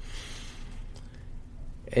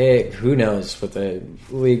 Who knows what the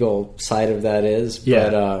legal side of that is,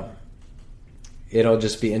 but it'll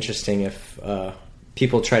just be interesting if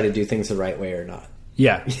people try to do things the right way or not.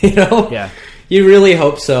 Yeah. Yeah. You really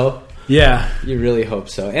hope so. Yeah. You really hope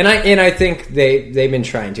so. And I think they've been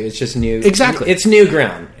trying to. It's just new. Exactly. It's new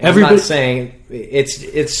ground. I'm not saying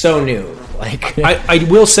it's so new. Like I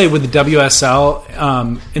will say with the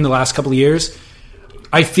WSL in the last couple of years,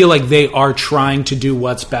 I feel like they are trying to do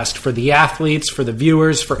what's best for the athletes, for the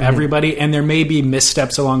viewers, for everybody, and there may be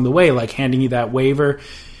missteps along the way, like handing you that waiver,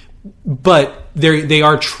 but they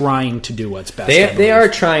are trying to do what's best. They are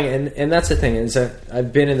trying, and that's the thing, is that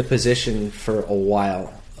I've been in the position for a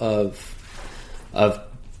while of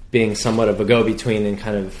being somewhat of a go-between and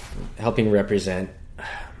kind of helping represent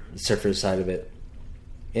the surfer side of it.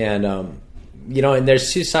 And, and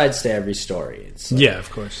there's 2 sides to every story. It's like,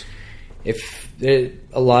 of course.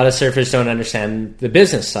 A lot of surfers don't understand the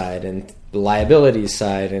business side and the liability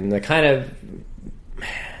side and the kind of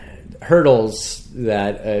hurdles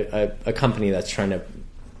that a company that's trying to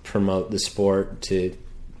promote the sport to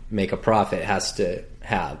make a profit has to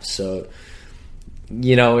have. So,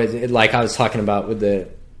 like I was talking about with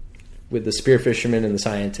the spear fishermen and the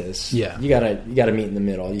scientists, you gotta meet in the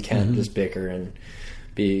middle. You can't just bicker and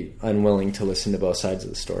be unwilling to listen to both sides of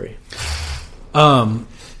the story.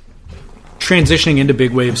 Transitioning into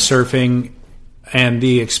big wave surfing and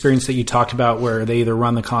the experience that you talked about where they either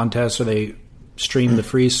run the contest or they stream the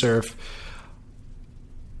free surf.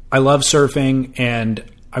 I love surfing and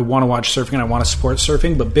I want to watch surfing and I want to support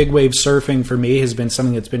surfing, but big wave surfing for me has been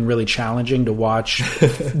something that's been really challenging to watch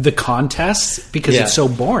the contests because it's so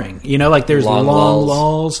boring. Like there's long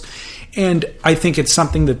lulls. And I think it's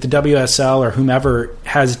something that the WSL or whomever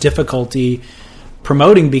has difficulty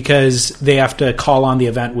promoting because they have to call on the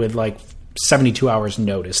event with like 72 hours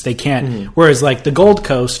notice. They can't. Whereas like the Gold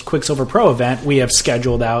Coast Quicksilver Pro event, we have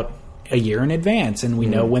scheduled out a year in advance, and we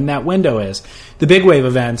know when that window is. The big wave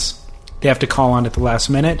events, they have to call on at the last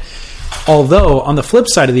minute. Although on the flip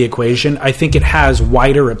side of the equation, I think it has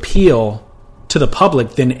wider appeal to the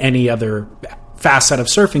public than any other facet of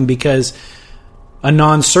surfing, because a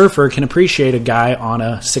non-surfer can appreciate a guy on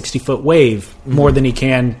a 60-foot wave more than he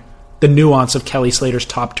can the nuance of Kelly Slater's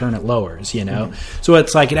top turn at lowers, you know? So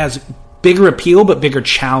it's like it has bigger appeal but bigger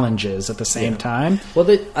challenges at the same time. Well,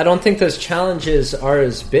 I don't think those challenges are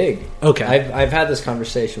as big. Okay. I've had this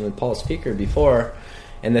conversation with Paul Speaker before,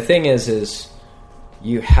 and the thing is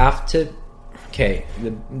you have to... Okay,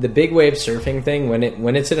 the big wave surfing thing,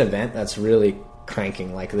 when it's an event that's really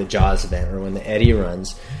cranking, like the Jaws event or when the Eddie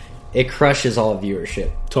runs, it crushes all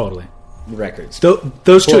viewership. Totally. Records.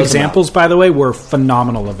 Those two examples, by the way, were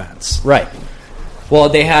phenomenal events. Right. Well,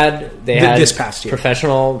 they had this past year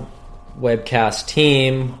professional webcast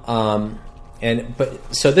team,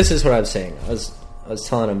 but so this is what I was saying. I was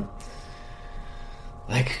telling him,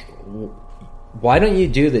 like, why don't you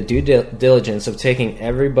do the due diligence of taking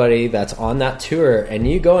everybody that's on that tour and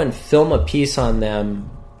you go and film a piece on them,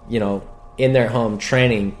 you know, in their home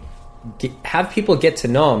training, have people get to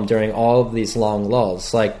know them during all of these long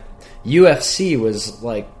lulls. Like UFC was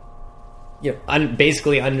like, you know,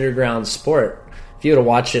 basically underground sport. If you would have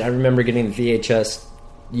watched it, I remember getting VHS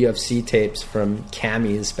UFC tapes from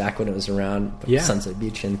Cammy's back when it was around Sunset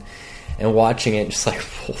Beach and watching it, just like,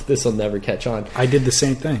 this will never catch on. I did the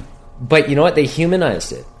same thing. But you know what? They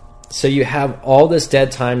humanized it. So you have all this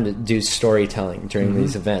dead time to do storytelling during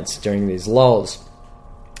these events, during these lulls.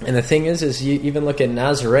 And the thing is you even look at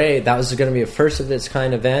Nazare, that was going to be a first of its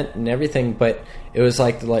kind event and everything, but it was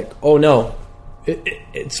like oh no,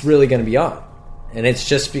 it's really going to be on. And it's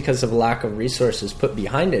just because of lack of resources put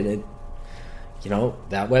behind it. You know,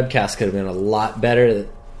 that webcast could have been a lot better.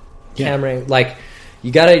 Camera, like,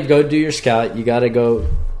 you got to go do your scout, you got to go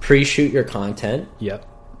pre-shoot your content. Yep.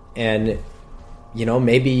 And, you know,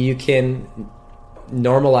 maybe you can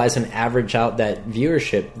normalize and average out that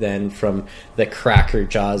viewership then from the Cracker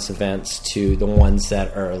Jaws events to the ones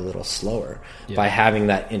that are a little slower by having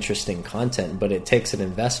that interesting content. But it takes an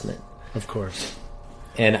investment. Of course.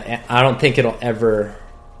 And I don't think it's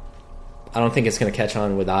going to catch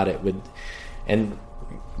on without it. And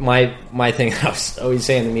my thing, I was always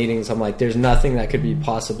saying in the meetings, I'm like, there's nothing that could be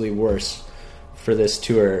possibly worse for this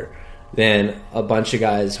tour than a bunch of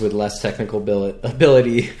guys with less technical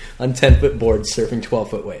ability on 10-foot boards surfing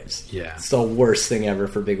 12-foot waves. Yeah. It's the worst thing ever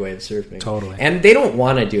for big wave surfing. Totally. And they don't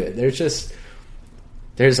want to do it.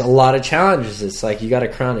 There's a lot of challenges. It's like you got to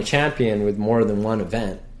crown a champion with more than one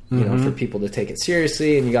event, you know, for people to take it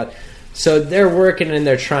seriously. And so they're working and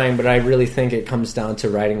they're trying, but I really think it comes down to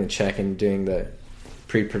writing the check and doing the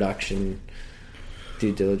pre-production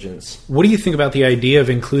due diligence. What do you think about the idea of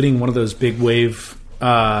including one of those big wave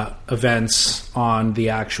events on the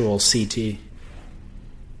actual CT?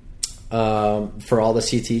 For all the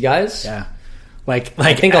CT guys? Yeah. Like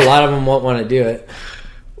I think a lot of them won't want to do it.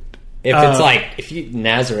 If it's like, if you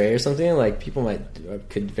Nazare or something, like, people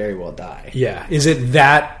could very well die. Yeah.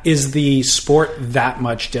 Is the sport that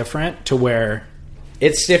much different to where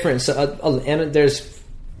it's different? So, and there's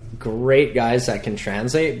great guys that can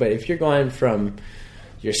translate, but if you're going from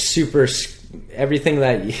your super everything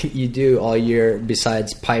that you do all year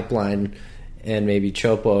besides pipeline and maybe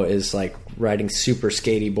chopo is like riding super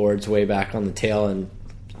skatey boards way back on the tail and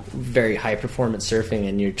very high performance surfing,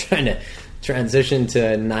 and you're trying to transition to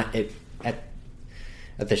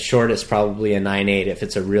at the shortest probably a 9.8 if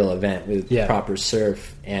it's a real event with proper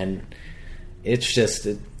surf, and it's just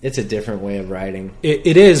it's a different way of riding.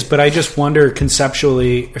 It is, but I just wonder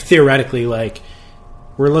conceptually or theoretically, like,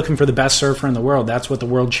 we're looking for the best surfer in the world. That's what the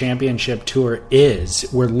World Championship Tour is.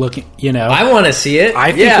 We're looking, you know. I want to see it.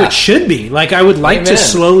 I think it should be. Like, I would like to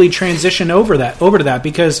slowly transition over to that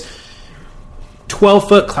because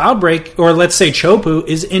 12-foot cloud break, or let's say chopu,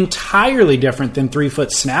 is entirely different than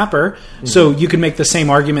 3-foot snapper. Mm-hmm. So you can make the same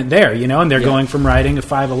argument there, you know, and they're going from riding a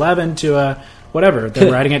 5'11" to a whatever.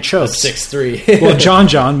 They're riding at chokes. 6'3". Well,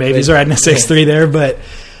 John maybe he's riding a 6'3" there, but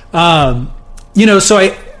you know, so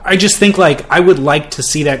I just think, like, I would like to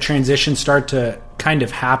see that transition start to kind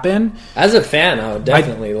of happen. As a fan, I would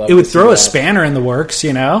definitely love it. It would throw a spanner in the works,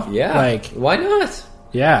 you know? Yeah. Like, why not?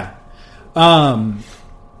 Yeah.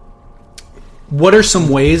 What are some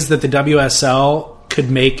ways that the WSL could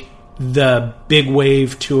make the big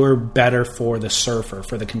wave tour better for the surfer,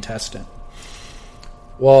 for the contestant?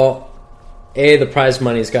 Well, the prize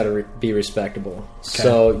money's got to be respectable. Okay.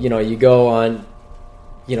 So, you know, you go on,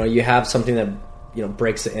 you know, you have something that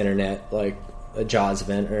breaks the internet, like a Jaws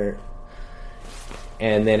event,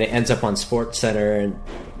 and then it ends up on Sports Center,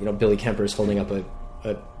 and Billy Kemper's holding up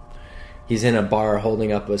he's in a bar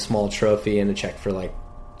holding up a small trophy and a check for like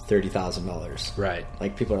 $30,000. Right.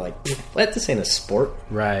 Like, people are like, what? This ain't a sport.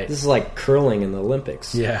 Right. This is like curling in the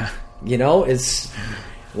Olympics. Yeah. It's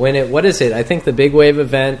what is it? I think the Big Wave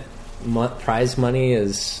event prize money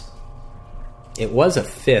was a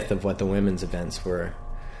fifth of what the women's events were,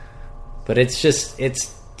 but it's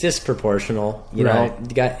disproportional.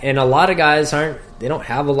 And a lot of guys they don't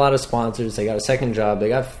have a lot of sponsors. They got a second job. They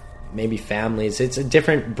got maybe families. It's a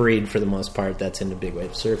different breed for the most part that's into big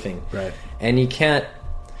wave surfing. Right. And you can't,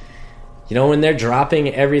 when they're dropping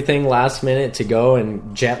everything last minute to go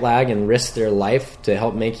and jet lag and risk their life to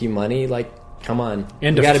help make you money, like, come on.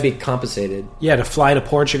 And you got to be compensated. Yeah, to fly to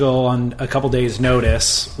Portugal on a couple days'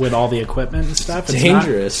 notice with all the equipment and stuff. It's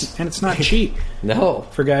dangerous. And it's not cheap. No.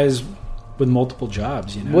 For guys with multiple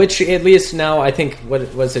jobs, Which, at least now, I think,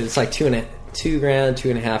 what was it? It's like $2,500,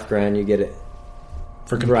 $2,500, you get it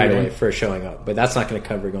for right away for showing up. But that's not going to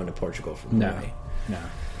cover going to Portugal from Hawaii. No.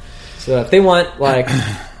 So if they want, like,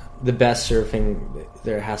 the best surfing,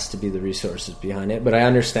 there has to be the resources behind it. But I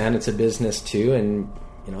understand it's a business, too, and...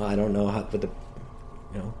 I don't know what the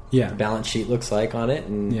the balance sheet looks like on it,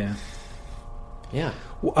 and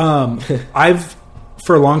I've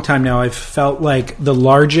for a long time now I've felt like the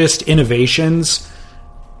largest innovations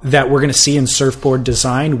that we're going to see in surfboard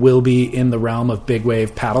design will be in the realm of big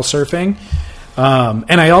wave paddle surfing,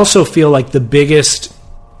 and I also feel like the biggest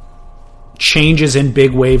changes in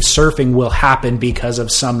big wave surfing will happen because of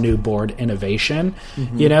some new board innovation.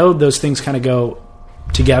 Mm-hmm. Those things kind of go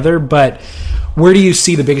together, but where do you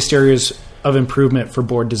see the biggest areas of improvement for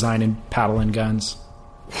board design and paddle and guns?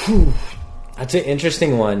 That's an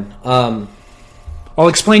interesting one. I'll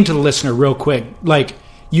explain to the listener real quick. Like,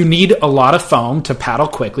 you need a lot of foam to paddle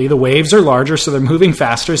quickly. The waves are larger, so they're moving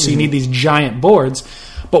faster, so you need these giant boards.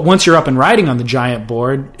 But once you're up and riding on the giant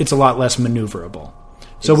board, it's a lot less maneuverable.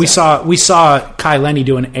 So we saw Kai Lenny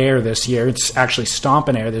do an air this year. It's actually stomp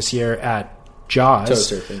an air this year at Jaws. Toe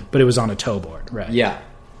surfing. But it was on a toe board, right? Yeah.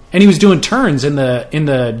 And he was doing turns in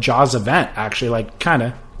the Jaws event, actually, like kind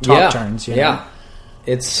of top turns. Yeah.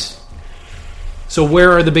 It's... So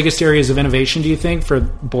where are the biggest areas of innovation, do you think, for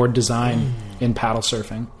board design in paddle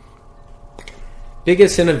surfing?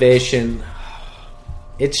 Biggest innovation...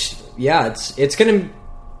 It's going to...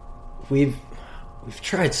 We've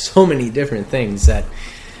tried so many different things that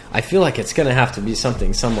I feel like it's going to have to be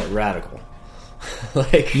something somewhat radical.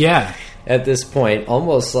 At this point,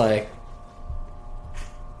 almost like...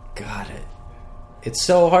 God, it's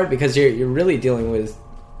so hard because you're really dealing with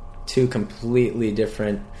two completely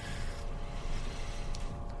different...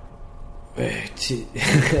 like you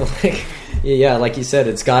said,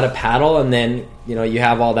 it's got a paddle, and then you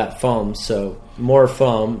have all that foam. So more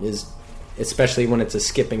foam is, especially when it's a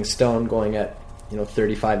skipping stone going at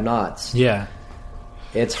 35 knots. Yeah,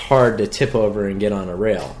 it's hard to tip over and get on a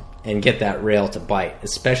rail and get that rail to bite,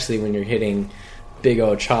 especially when you're hitting big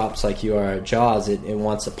old chops like you are at Jaws. It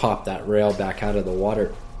wants to pop that rail back out of the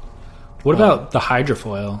water. What about the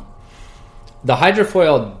hydrofoil? The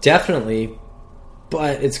hydrofoil, definitely,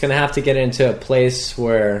 but it's going to have to get into a place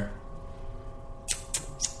where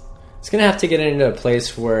it's going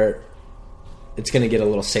to get a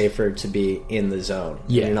little safer to be in the zone.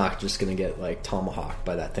 Yeah. You're not just going to get like tomahawked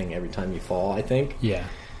by that thing every time you fall, I think. Yeah.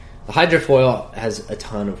 The hydrofoil has a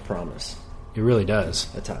ton of promise. It really does.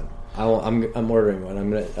 A ton. I'm ordering one. I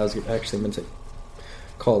was actually meant to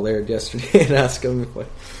call Laird yesterday and ask him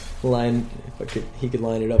if he could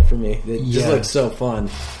line it up for me. It just looks so fun.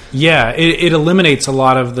 Yeah, it eliminates a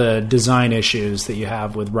lot of the design issues that you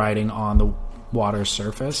have with riding on the water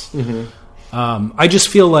surface. Mm-hmm. I just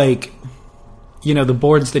feel like the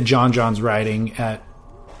boards that John's riding at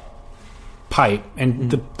Pipe and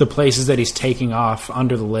the places that he's taking off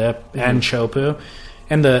under the lip and Chopu,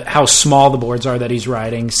 and how small the boards are that he's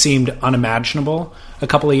riding seemed unimaginable a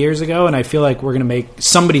couple of years ago, and I feel like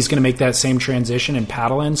somebody's going to make that same transition in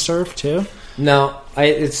paddle and surf too. No,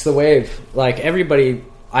 it's the wave. Like everybody,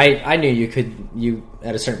 I knew you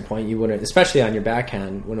at a certain point you wouldn't, especially on your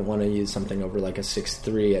backhand, wouldn't want to use something over like a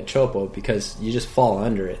 6'3" at Chopo because you just fall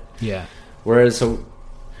under it. Yeah. Whereas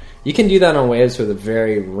you can do that on waves with a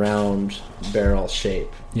very round barrel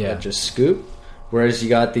shape. Yeah. That just scoop. Whereas you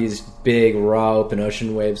got these big, raw, open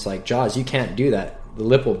ocean waves like Jaws, you can't do that. The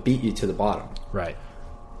lip will beat you to the bottom. Right.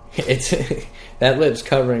 That lip's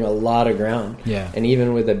covering a lot of ground. Yeah. And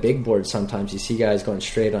even with a big board, sometimes you see guys going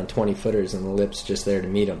straight on 20-footers and the lip's just there to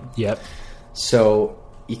meet them. Yep. So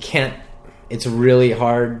you can't... It's really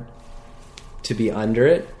hard to be under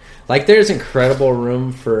it. Like, there's incredible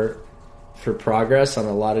room for progress on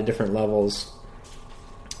a lot of different levels,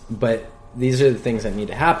 but these are the things that need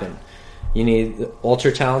to happen. You need an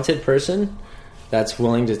ultra talented person that's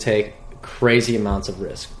willing to take crazy amounts of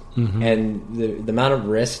risk. Mm-hmm. And the amount of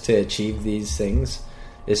risk to achieve these things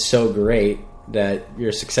is so great that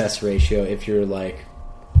your success ratio, if you're like,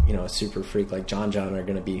 you know, a super freak like John, are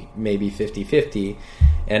going to be maybe 50-50.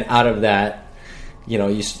 And out of that, you know,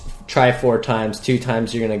 you try 4 times, 2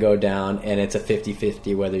 times you're going to go down, and it's a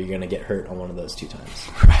 50-50 whether you're going to get hurt on one of those 2 times.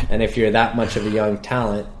 Right. And if you're that much of a young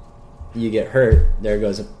talent, you get hurt, there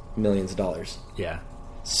goes millions of dollars. Yeah.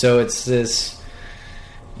 So it's this,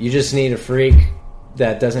 you just need a freak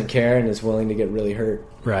that doesn't care and is willing to get really hurt.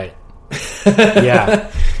 Right.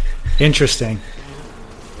 Yeah. Interesting.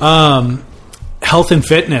 Health and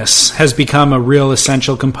fitness has become a real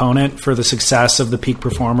essential component for the success of the peak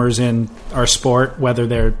performers in our sport, whether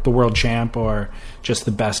they're the world champ or just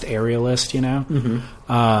the best aerialist, you know?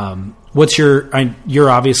 Mm-hmm. What's you're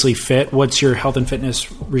obviously fit. What's your health and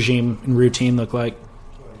fitness regime and routine look like?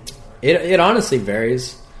 It honestly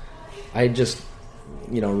varies. I just,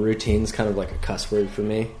 you know, routine's kind of like a cuss word for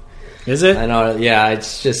me. Is it? I know, yeah,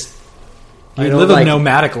 it's just... You live a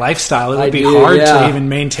nomadic lifestyle. It would be hard to even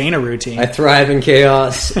maintain a routine. I thrive in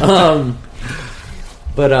chaos. So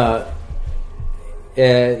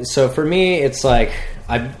for me, it's like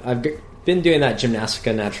I've been doing that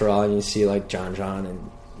gymnastica natural, and you see like John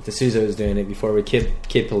and D'Souza was doing it before with Kid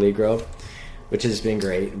Peligro, which has been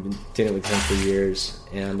great. I've been doing it with him for years.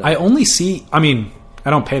 And I only see... I mean, I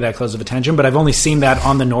don't pay that close of attention, but I've only seen that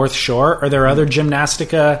on the North Shore. Are there other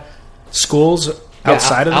gymnastica schools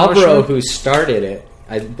outside of the North Shore? Alvaro, who started it,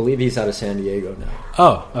 I believe he's out of San Diego now.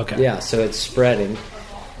 Oh, okay. Yeah, so it's spreading.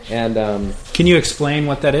 And can you explain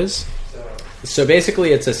what that is? So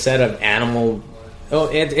basically, it's a set of animal. Oh,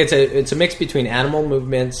 it's a mix between animal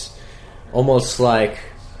movements, almost like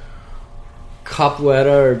capoeira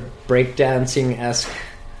or breakdancing esque,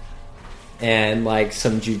 and like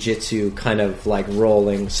some jiu-jitsu kind of like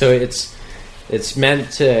rolling. So it's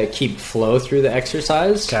meant to keep flow through the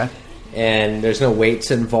exercise. Okay. And there's no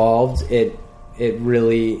weights involved. It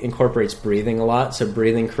really incorporates breathing a lot. So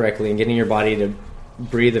breathing correctly and getting your body to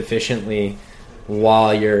breathe efficiently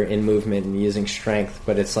while you're in movement and using strength.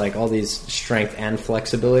 But it's like all these strength and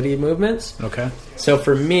flexibility movements. Okay. So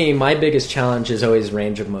for me, my biggest challenge is always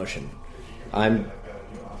range of motion. I'm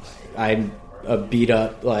a beat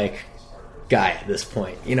up like guy at this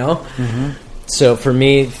point, you know? Mm-hmm. So for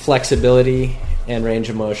me, flexibility and range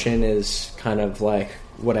of motion is kind of like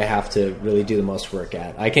what I have to really do the most work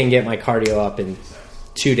at. I can get my cardio up in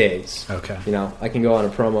 2 days. Okay. You know, I can go on a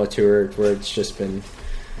promo tour where it's just been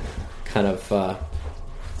kind of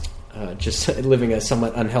just living a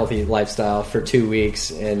somewhat unhealthy lifestyle for 2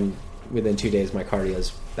 weeks, and within 2 days my cardio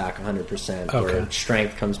is back 100%. Okay. Or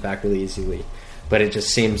strength comes back really easily. But it just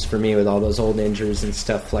seems for me with all those old injuries and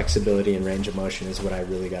stuff, flexibility and range of motion is what I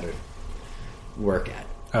really got to work at.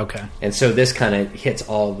 Okay. And so this kind of hits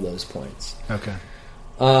all of those points. Okay.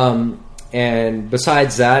 And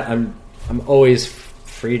besides that, I'm always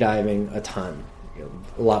free diving a ton,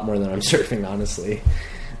 a lot more than I'm surfing, honestly.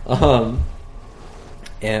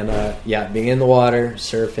 Being in the water,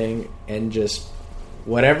 surfing, and just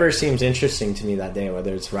whatever seems interesting to me that day,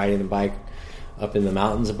 whether it's riding the bike up in the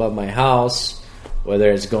mountains above my house,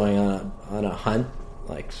 whether it's going on a hunt,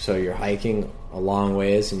 like so you're hiking a long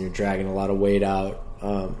ways and you're dragging a lot of weight out,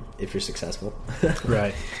 if you're successful.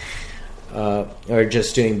 Right. Or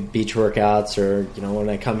just doing beach workouts, or when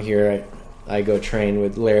I come here, I go train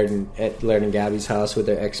with Laird and Gabby's house with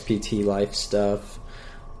their XPT life stuff,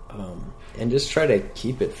 and just try to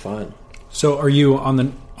keep it fun. So, are you on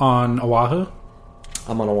Oahu?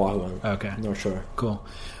 I'm on Oahu. Okay, North Shore. Cool.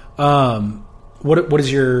 What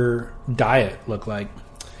does your diet look like?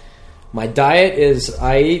 My diet is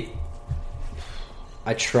I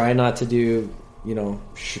try not to do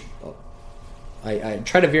I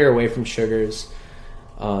try to veer away from sugars.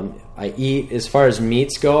 I eat, as far as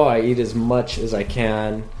meats go, I eat as much as I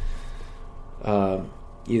can.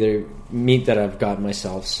 Either meat that I've got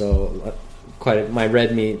myself. So my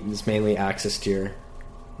red meat is mainly axis deer,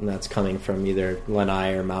 and that's coming from either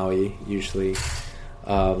Lanai or Maui usually.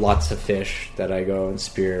 Lots of fish that I go and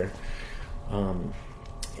spear. And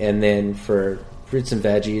then for fruits and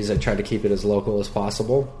veggies, I try to keep it as local as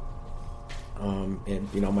possible.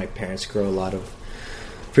 And my parents grow a lot of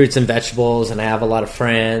fruits and vegetables, and I have a lot of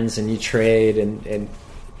friends, and you trade, and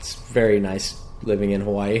it's very nice living in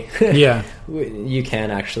Hawaii. Yeah. You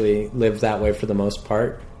can actually live that way for the most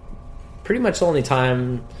part. Pretty much the only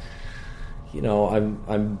time,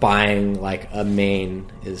 I'm buying like a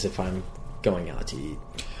main is if I'm going out to eat.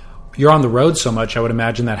 you're on the road so much, I would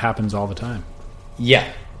imagine that happens all the time.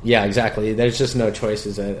 Yeah, exactly. There's just no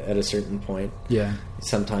choices at a certain point. Yeah.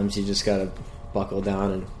 Sometimes you just gotta buckle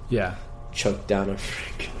down and choke down a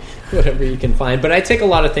frick, whatever you can find. But I take a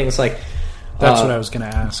lot of things like that's what I was going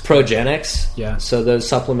to ask. Progenics. Yeah. So those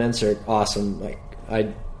supplements are awesome. Like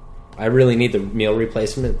I really need the meal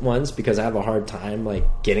replacement ones because I have a hard time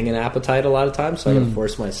like getting an appetite a lot of times. So I gotta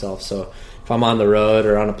force myself. So if I'm on the road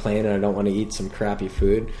or on a plane and I don't want to eat some crappy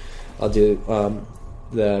food, I'll do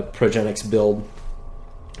the Progenics build,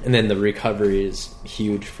 and then the recovery is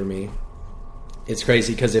huge for me. It's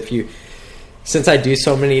crazy because since I do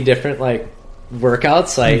so many different like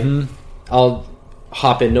workouts, I'll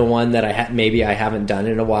hop into one that maybe I haven't done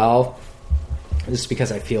in a while, just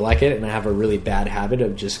because I feel like it, and I have a really bad habit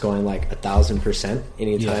of just going like 1,000%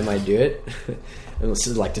 anytime I do it. And this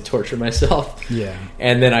is like to torture myself. Yeah.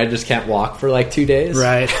 And then I just can't walk for like 2 days.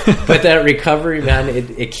 Right. But that recovery, man,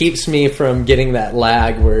 it keeps me from getting that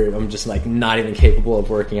lag where I'm just like not even capable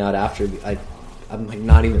of working out after. I'm like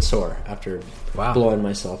not even sore after blowing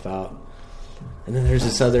myself out. And then there's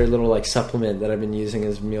this other little like supplement that I've been using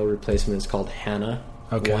as meal replacement. It's called Hannah.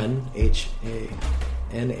 Okay. H-A-N-A-H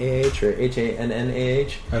or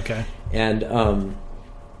H-A-N-N-A-H. Okay. And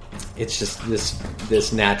it's just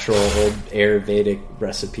this natural old Ayurvedic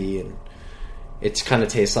recipe, and it kind of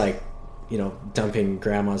tastes like, you know, dumping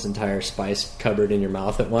grandma's entire spice cupboard in your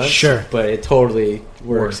mouth at once. Sure. But it totally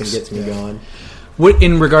works and gets me going. What,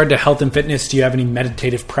 in regard to health and fitness, do you have any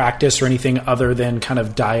meditative practice or anything other than kind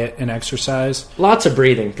of diet and exercise? Lots of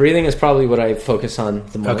breathing. Breathing is probably what I focus on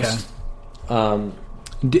the most. Okay.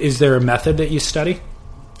 Is there a method that you study?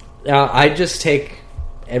 I just take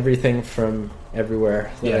everything from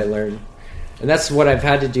everywhere that I learn. And that's what I've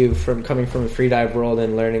had to do from coming from a freedive world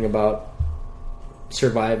and learning about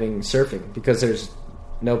surviving surfing, because there's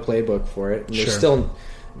no playbook for it. And there's still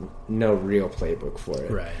no real playbook for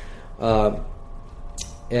it. Right.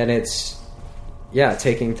 And it's,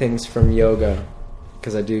 taking things from yoga,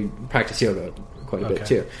 because I do practice yoga quite a bit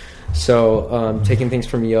too. So taking things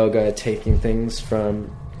from yoga, taking things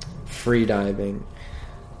from free diving,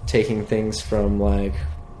 taking things from like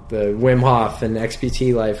the Wim Hof and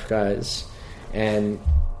XPT Life guys, and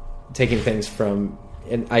taking things from,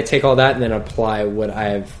 and I take all that and then apply what I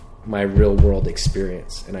have, my real world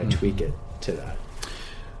experience, and I tweak it to that.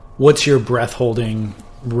 What's your breath holding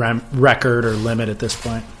record or limit at this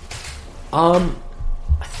point? I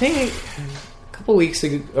think a couple weeks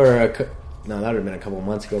ago, no, that would have been a couple of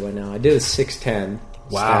months ago by now. I did a 6'10",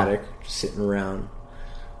 static, just sitting around.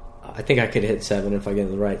 I think I could hit 7 if I get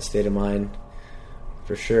in the right state of mind,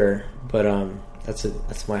 for sure. But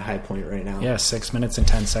that's my high point right now. Yeah, 6 minutes and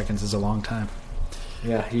 10 seconds is a long time.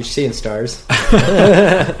 Yeah, you're seeing stars.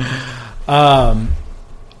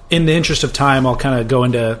 In the interest of time, I'll kind of go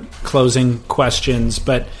into closing questions,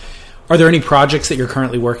 but are there any projects that you're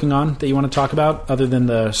currently working on that you want to talk about, other than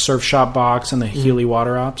the Surf Shop box and the Healey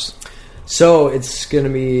water ops? So it's going to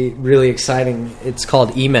be really exciting. It's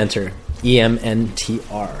called eMentor,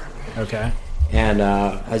 E-M-N-T-R. Okay. And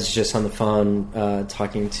I was just on the phone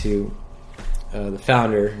talking to the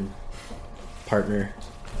founder and partner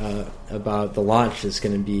about the launch is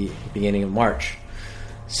going to be beginning of March.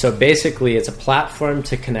 So basically, it's a platform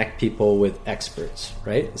to connect people with experts,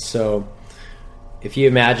 right? So if you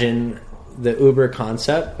imagine the Uber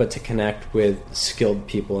concept, but to connect with skilled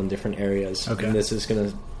people in different areas. Okay. And this is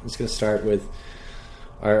going to start with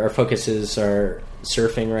our focuses are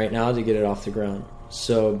surfing right now to get it off the ground.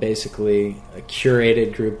 So basically, a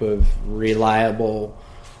curated group of reliable,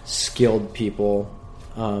 skilled people.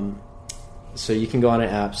 So you can go on an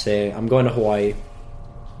app, say, I'm going to Hawaii.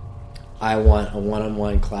 I want a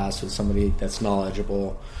one-on-one class with somebody that's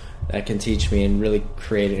knowledgeable, that can teach me and really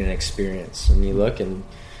create an experience. And you look and,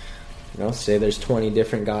 say there's 20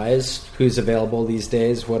 different guys. Who's available these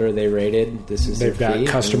days? What are they rated? This is They've their fee.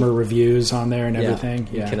 got customer reviews on there and everything.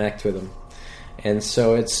 You connect with them. And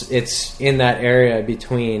so it's in that area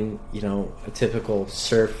between, a typical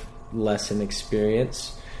surf lesson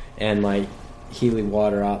experience and my Healey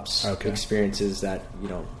water ops experiences that,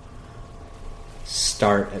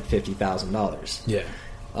 start at $50,000.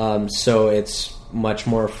 Yeah. So it's much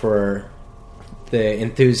more for the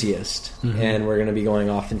enthusiast, and we're going to be going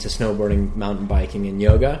off into snowboarding, mountain biking, and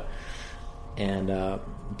yoga, and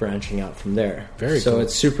branching out from there. Very cool. So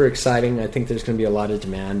it's super exciting. I think there's going to be a lot of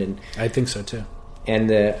demand, and I think so too. And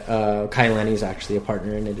the Kailani is actually a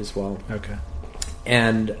partner in it as well. Okay.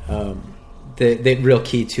 And the real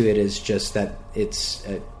key to it is just that it's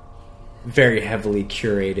a very heavily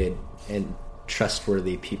curated and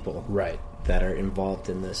trustworthy people that are involved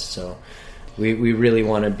in this. So we really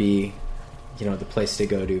want to be the place to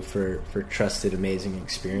go to for trusted, amazing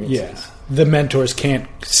experiences. Yeah. The mentors can't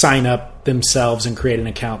sign up themselves and create an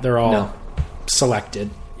account. They're all selected.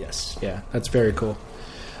 Yes. Yeah, that's very cool.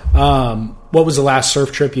 What was the last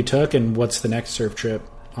surf trip you took, and what's the next surf trip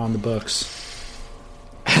on the books?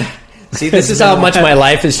 See, this is how much my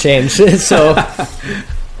life has changed. So,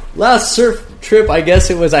 last surf trip, I guess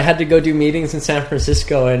it was I had to go do meetings in San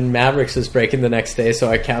Francisco, and Mavericks was breaking the next day,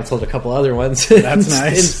 so I canceled a couple other ones. That's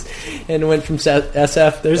nice. and went from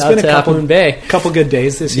SF There's out been a to Half Moon Bay. Couple good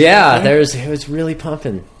days this year. Yeah, it was really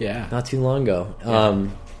pumping. Yeah, not too long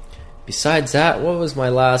ago. Besides that, what was my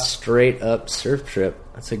last straight up surf trip?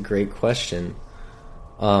 That's a great question.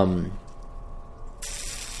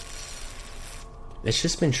 It's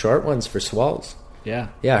just been short ones for swells. Yeah.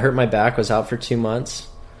 I hurt my back, was out for 2 months,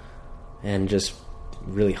 and just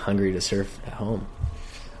really hungry to surf at home.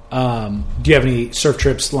 Do you have any surf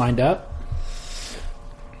trips lined up?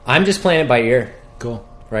 I'm just playing it by ear. Cool.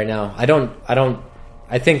 Right now. I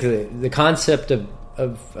think the concept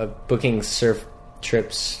of booking surf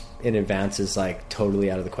trips in advance is like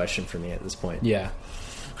totally out of the question for me at this point. Yeah.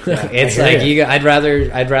 It's like I'd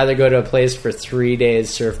rather go to a place for 3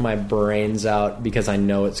 days, surf my brains out because I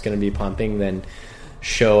know it's going to be pumping, than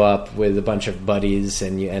show up with a bunch of buddies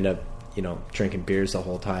and you end up, drinking beers the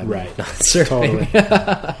whole time. Right. Not surfing.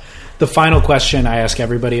 Totally. The final question I ask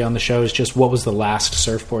everybody on the show is just, what was the last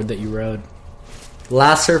surfboard that you rode?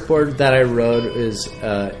 Last surfboard that I rode is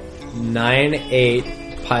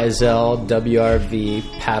 9.8 Paizel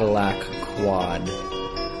WRV Padillac Quad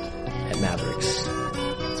at Mavericks.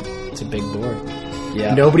 It's a big board.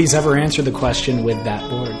 Yeah. Nobody's ever answered the question with that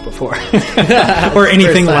board before. Or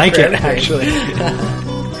anything like it, actually.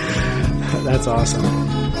 That's awesome.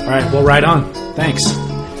 All right, well, right on. Thanks.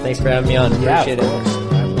 Thanks for having me on. Appreciate it.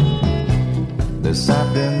 There's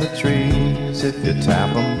sap in the trees if you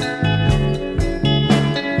tap them.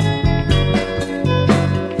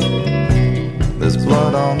 There's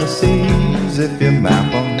blood on the seas if you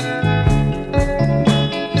map them.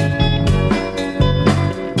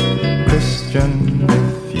 Christian,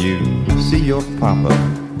 if you see your papa,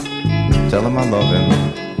 tell him I love him.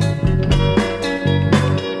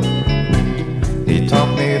 He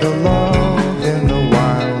taught me to love in the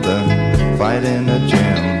wild and fight in a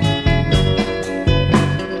gym.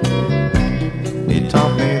 He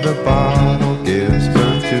taught me the bottle gives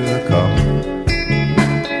birth to the cup.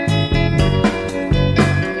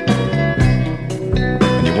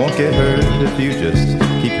 And you won't get hurt if you just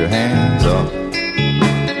keep your hands up.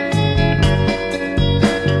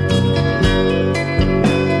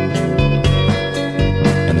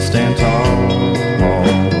 And stand tall.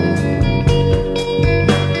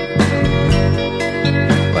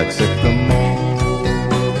 Like sycamore.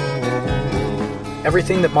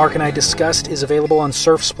 Everything that Mark and I discussed is available on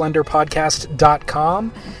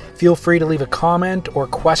surfsplendorpodcast.com. Feel free to leave a comment or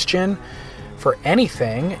question for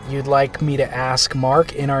anything you'd like me to ask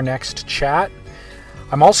Mark in our next chat.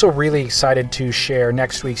 I'm also really excited to share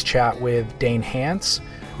next week's chat with Dane Hance.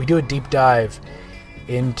 We do a deep dive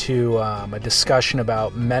into a discussion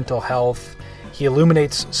about mental health. He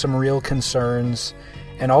illuminates some real concerns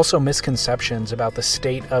and also misconceptions about the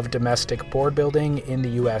state of domestic board building in the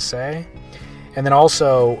USA. And then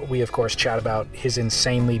also, we of course chat about his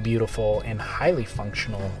insanely beautiful and highly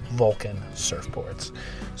functional Vulcan surfboards.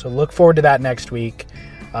 So look forward to that next week.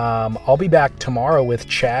 I'll be back tomorrow with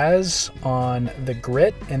Chaz on the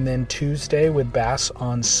Grit, and then Tuesday with Bass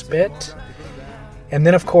on Spit. And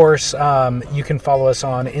then, of course, you can follow us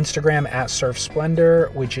on Instagram at Surf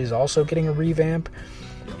Splendor, which is also getting a revamp.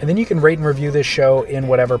 And then you can rate and review this show in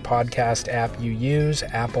whatever podcast app you use,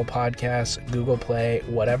 Apple Podcasts, Google Play,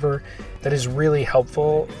 whatever. That is really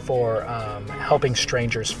helpful for helping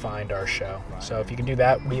strangers find our show. So if you can do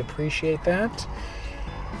that, we appreciate that.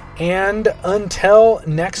 And until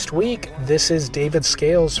next week, this is David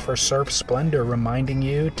Scales for Surf Splendor, reminding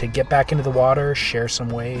you to get back into the water, share some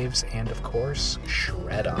waves, and of course,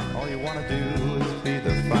 shred on. All you want to do is be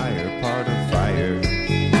the fire part of fire.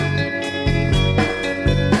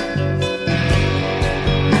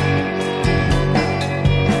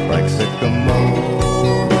 Like sycamore.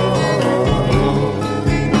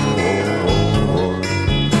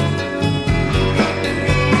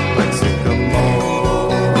 Like sycamore.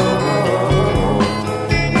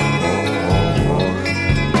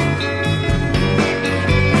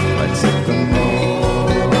 Like sycamore.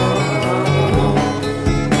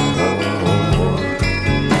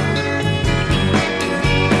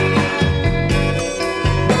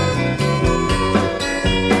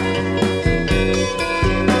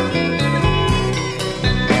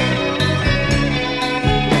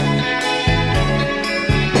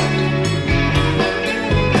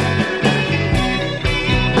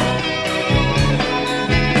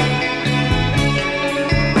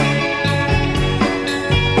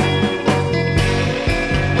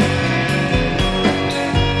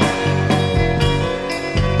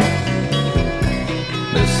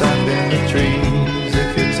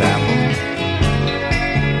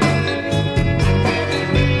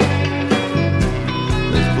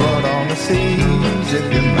 see.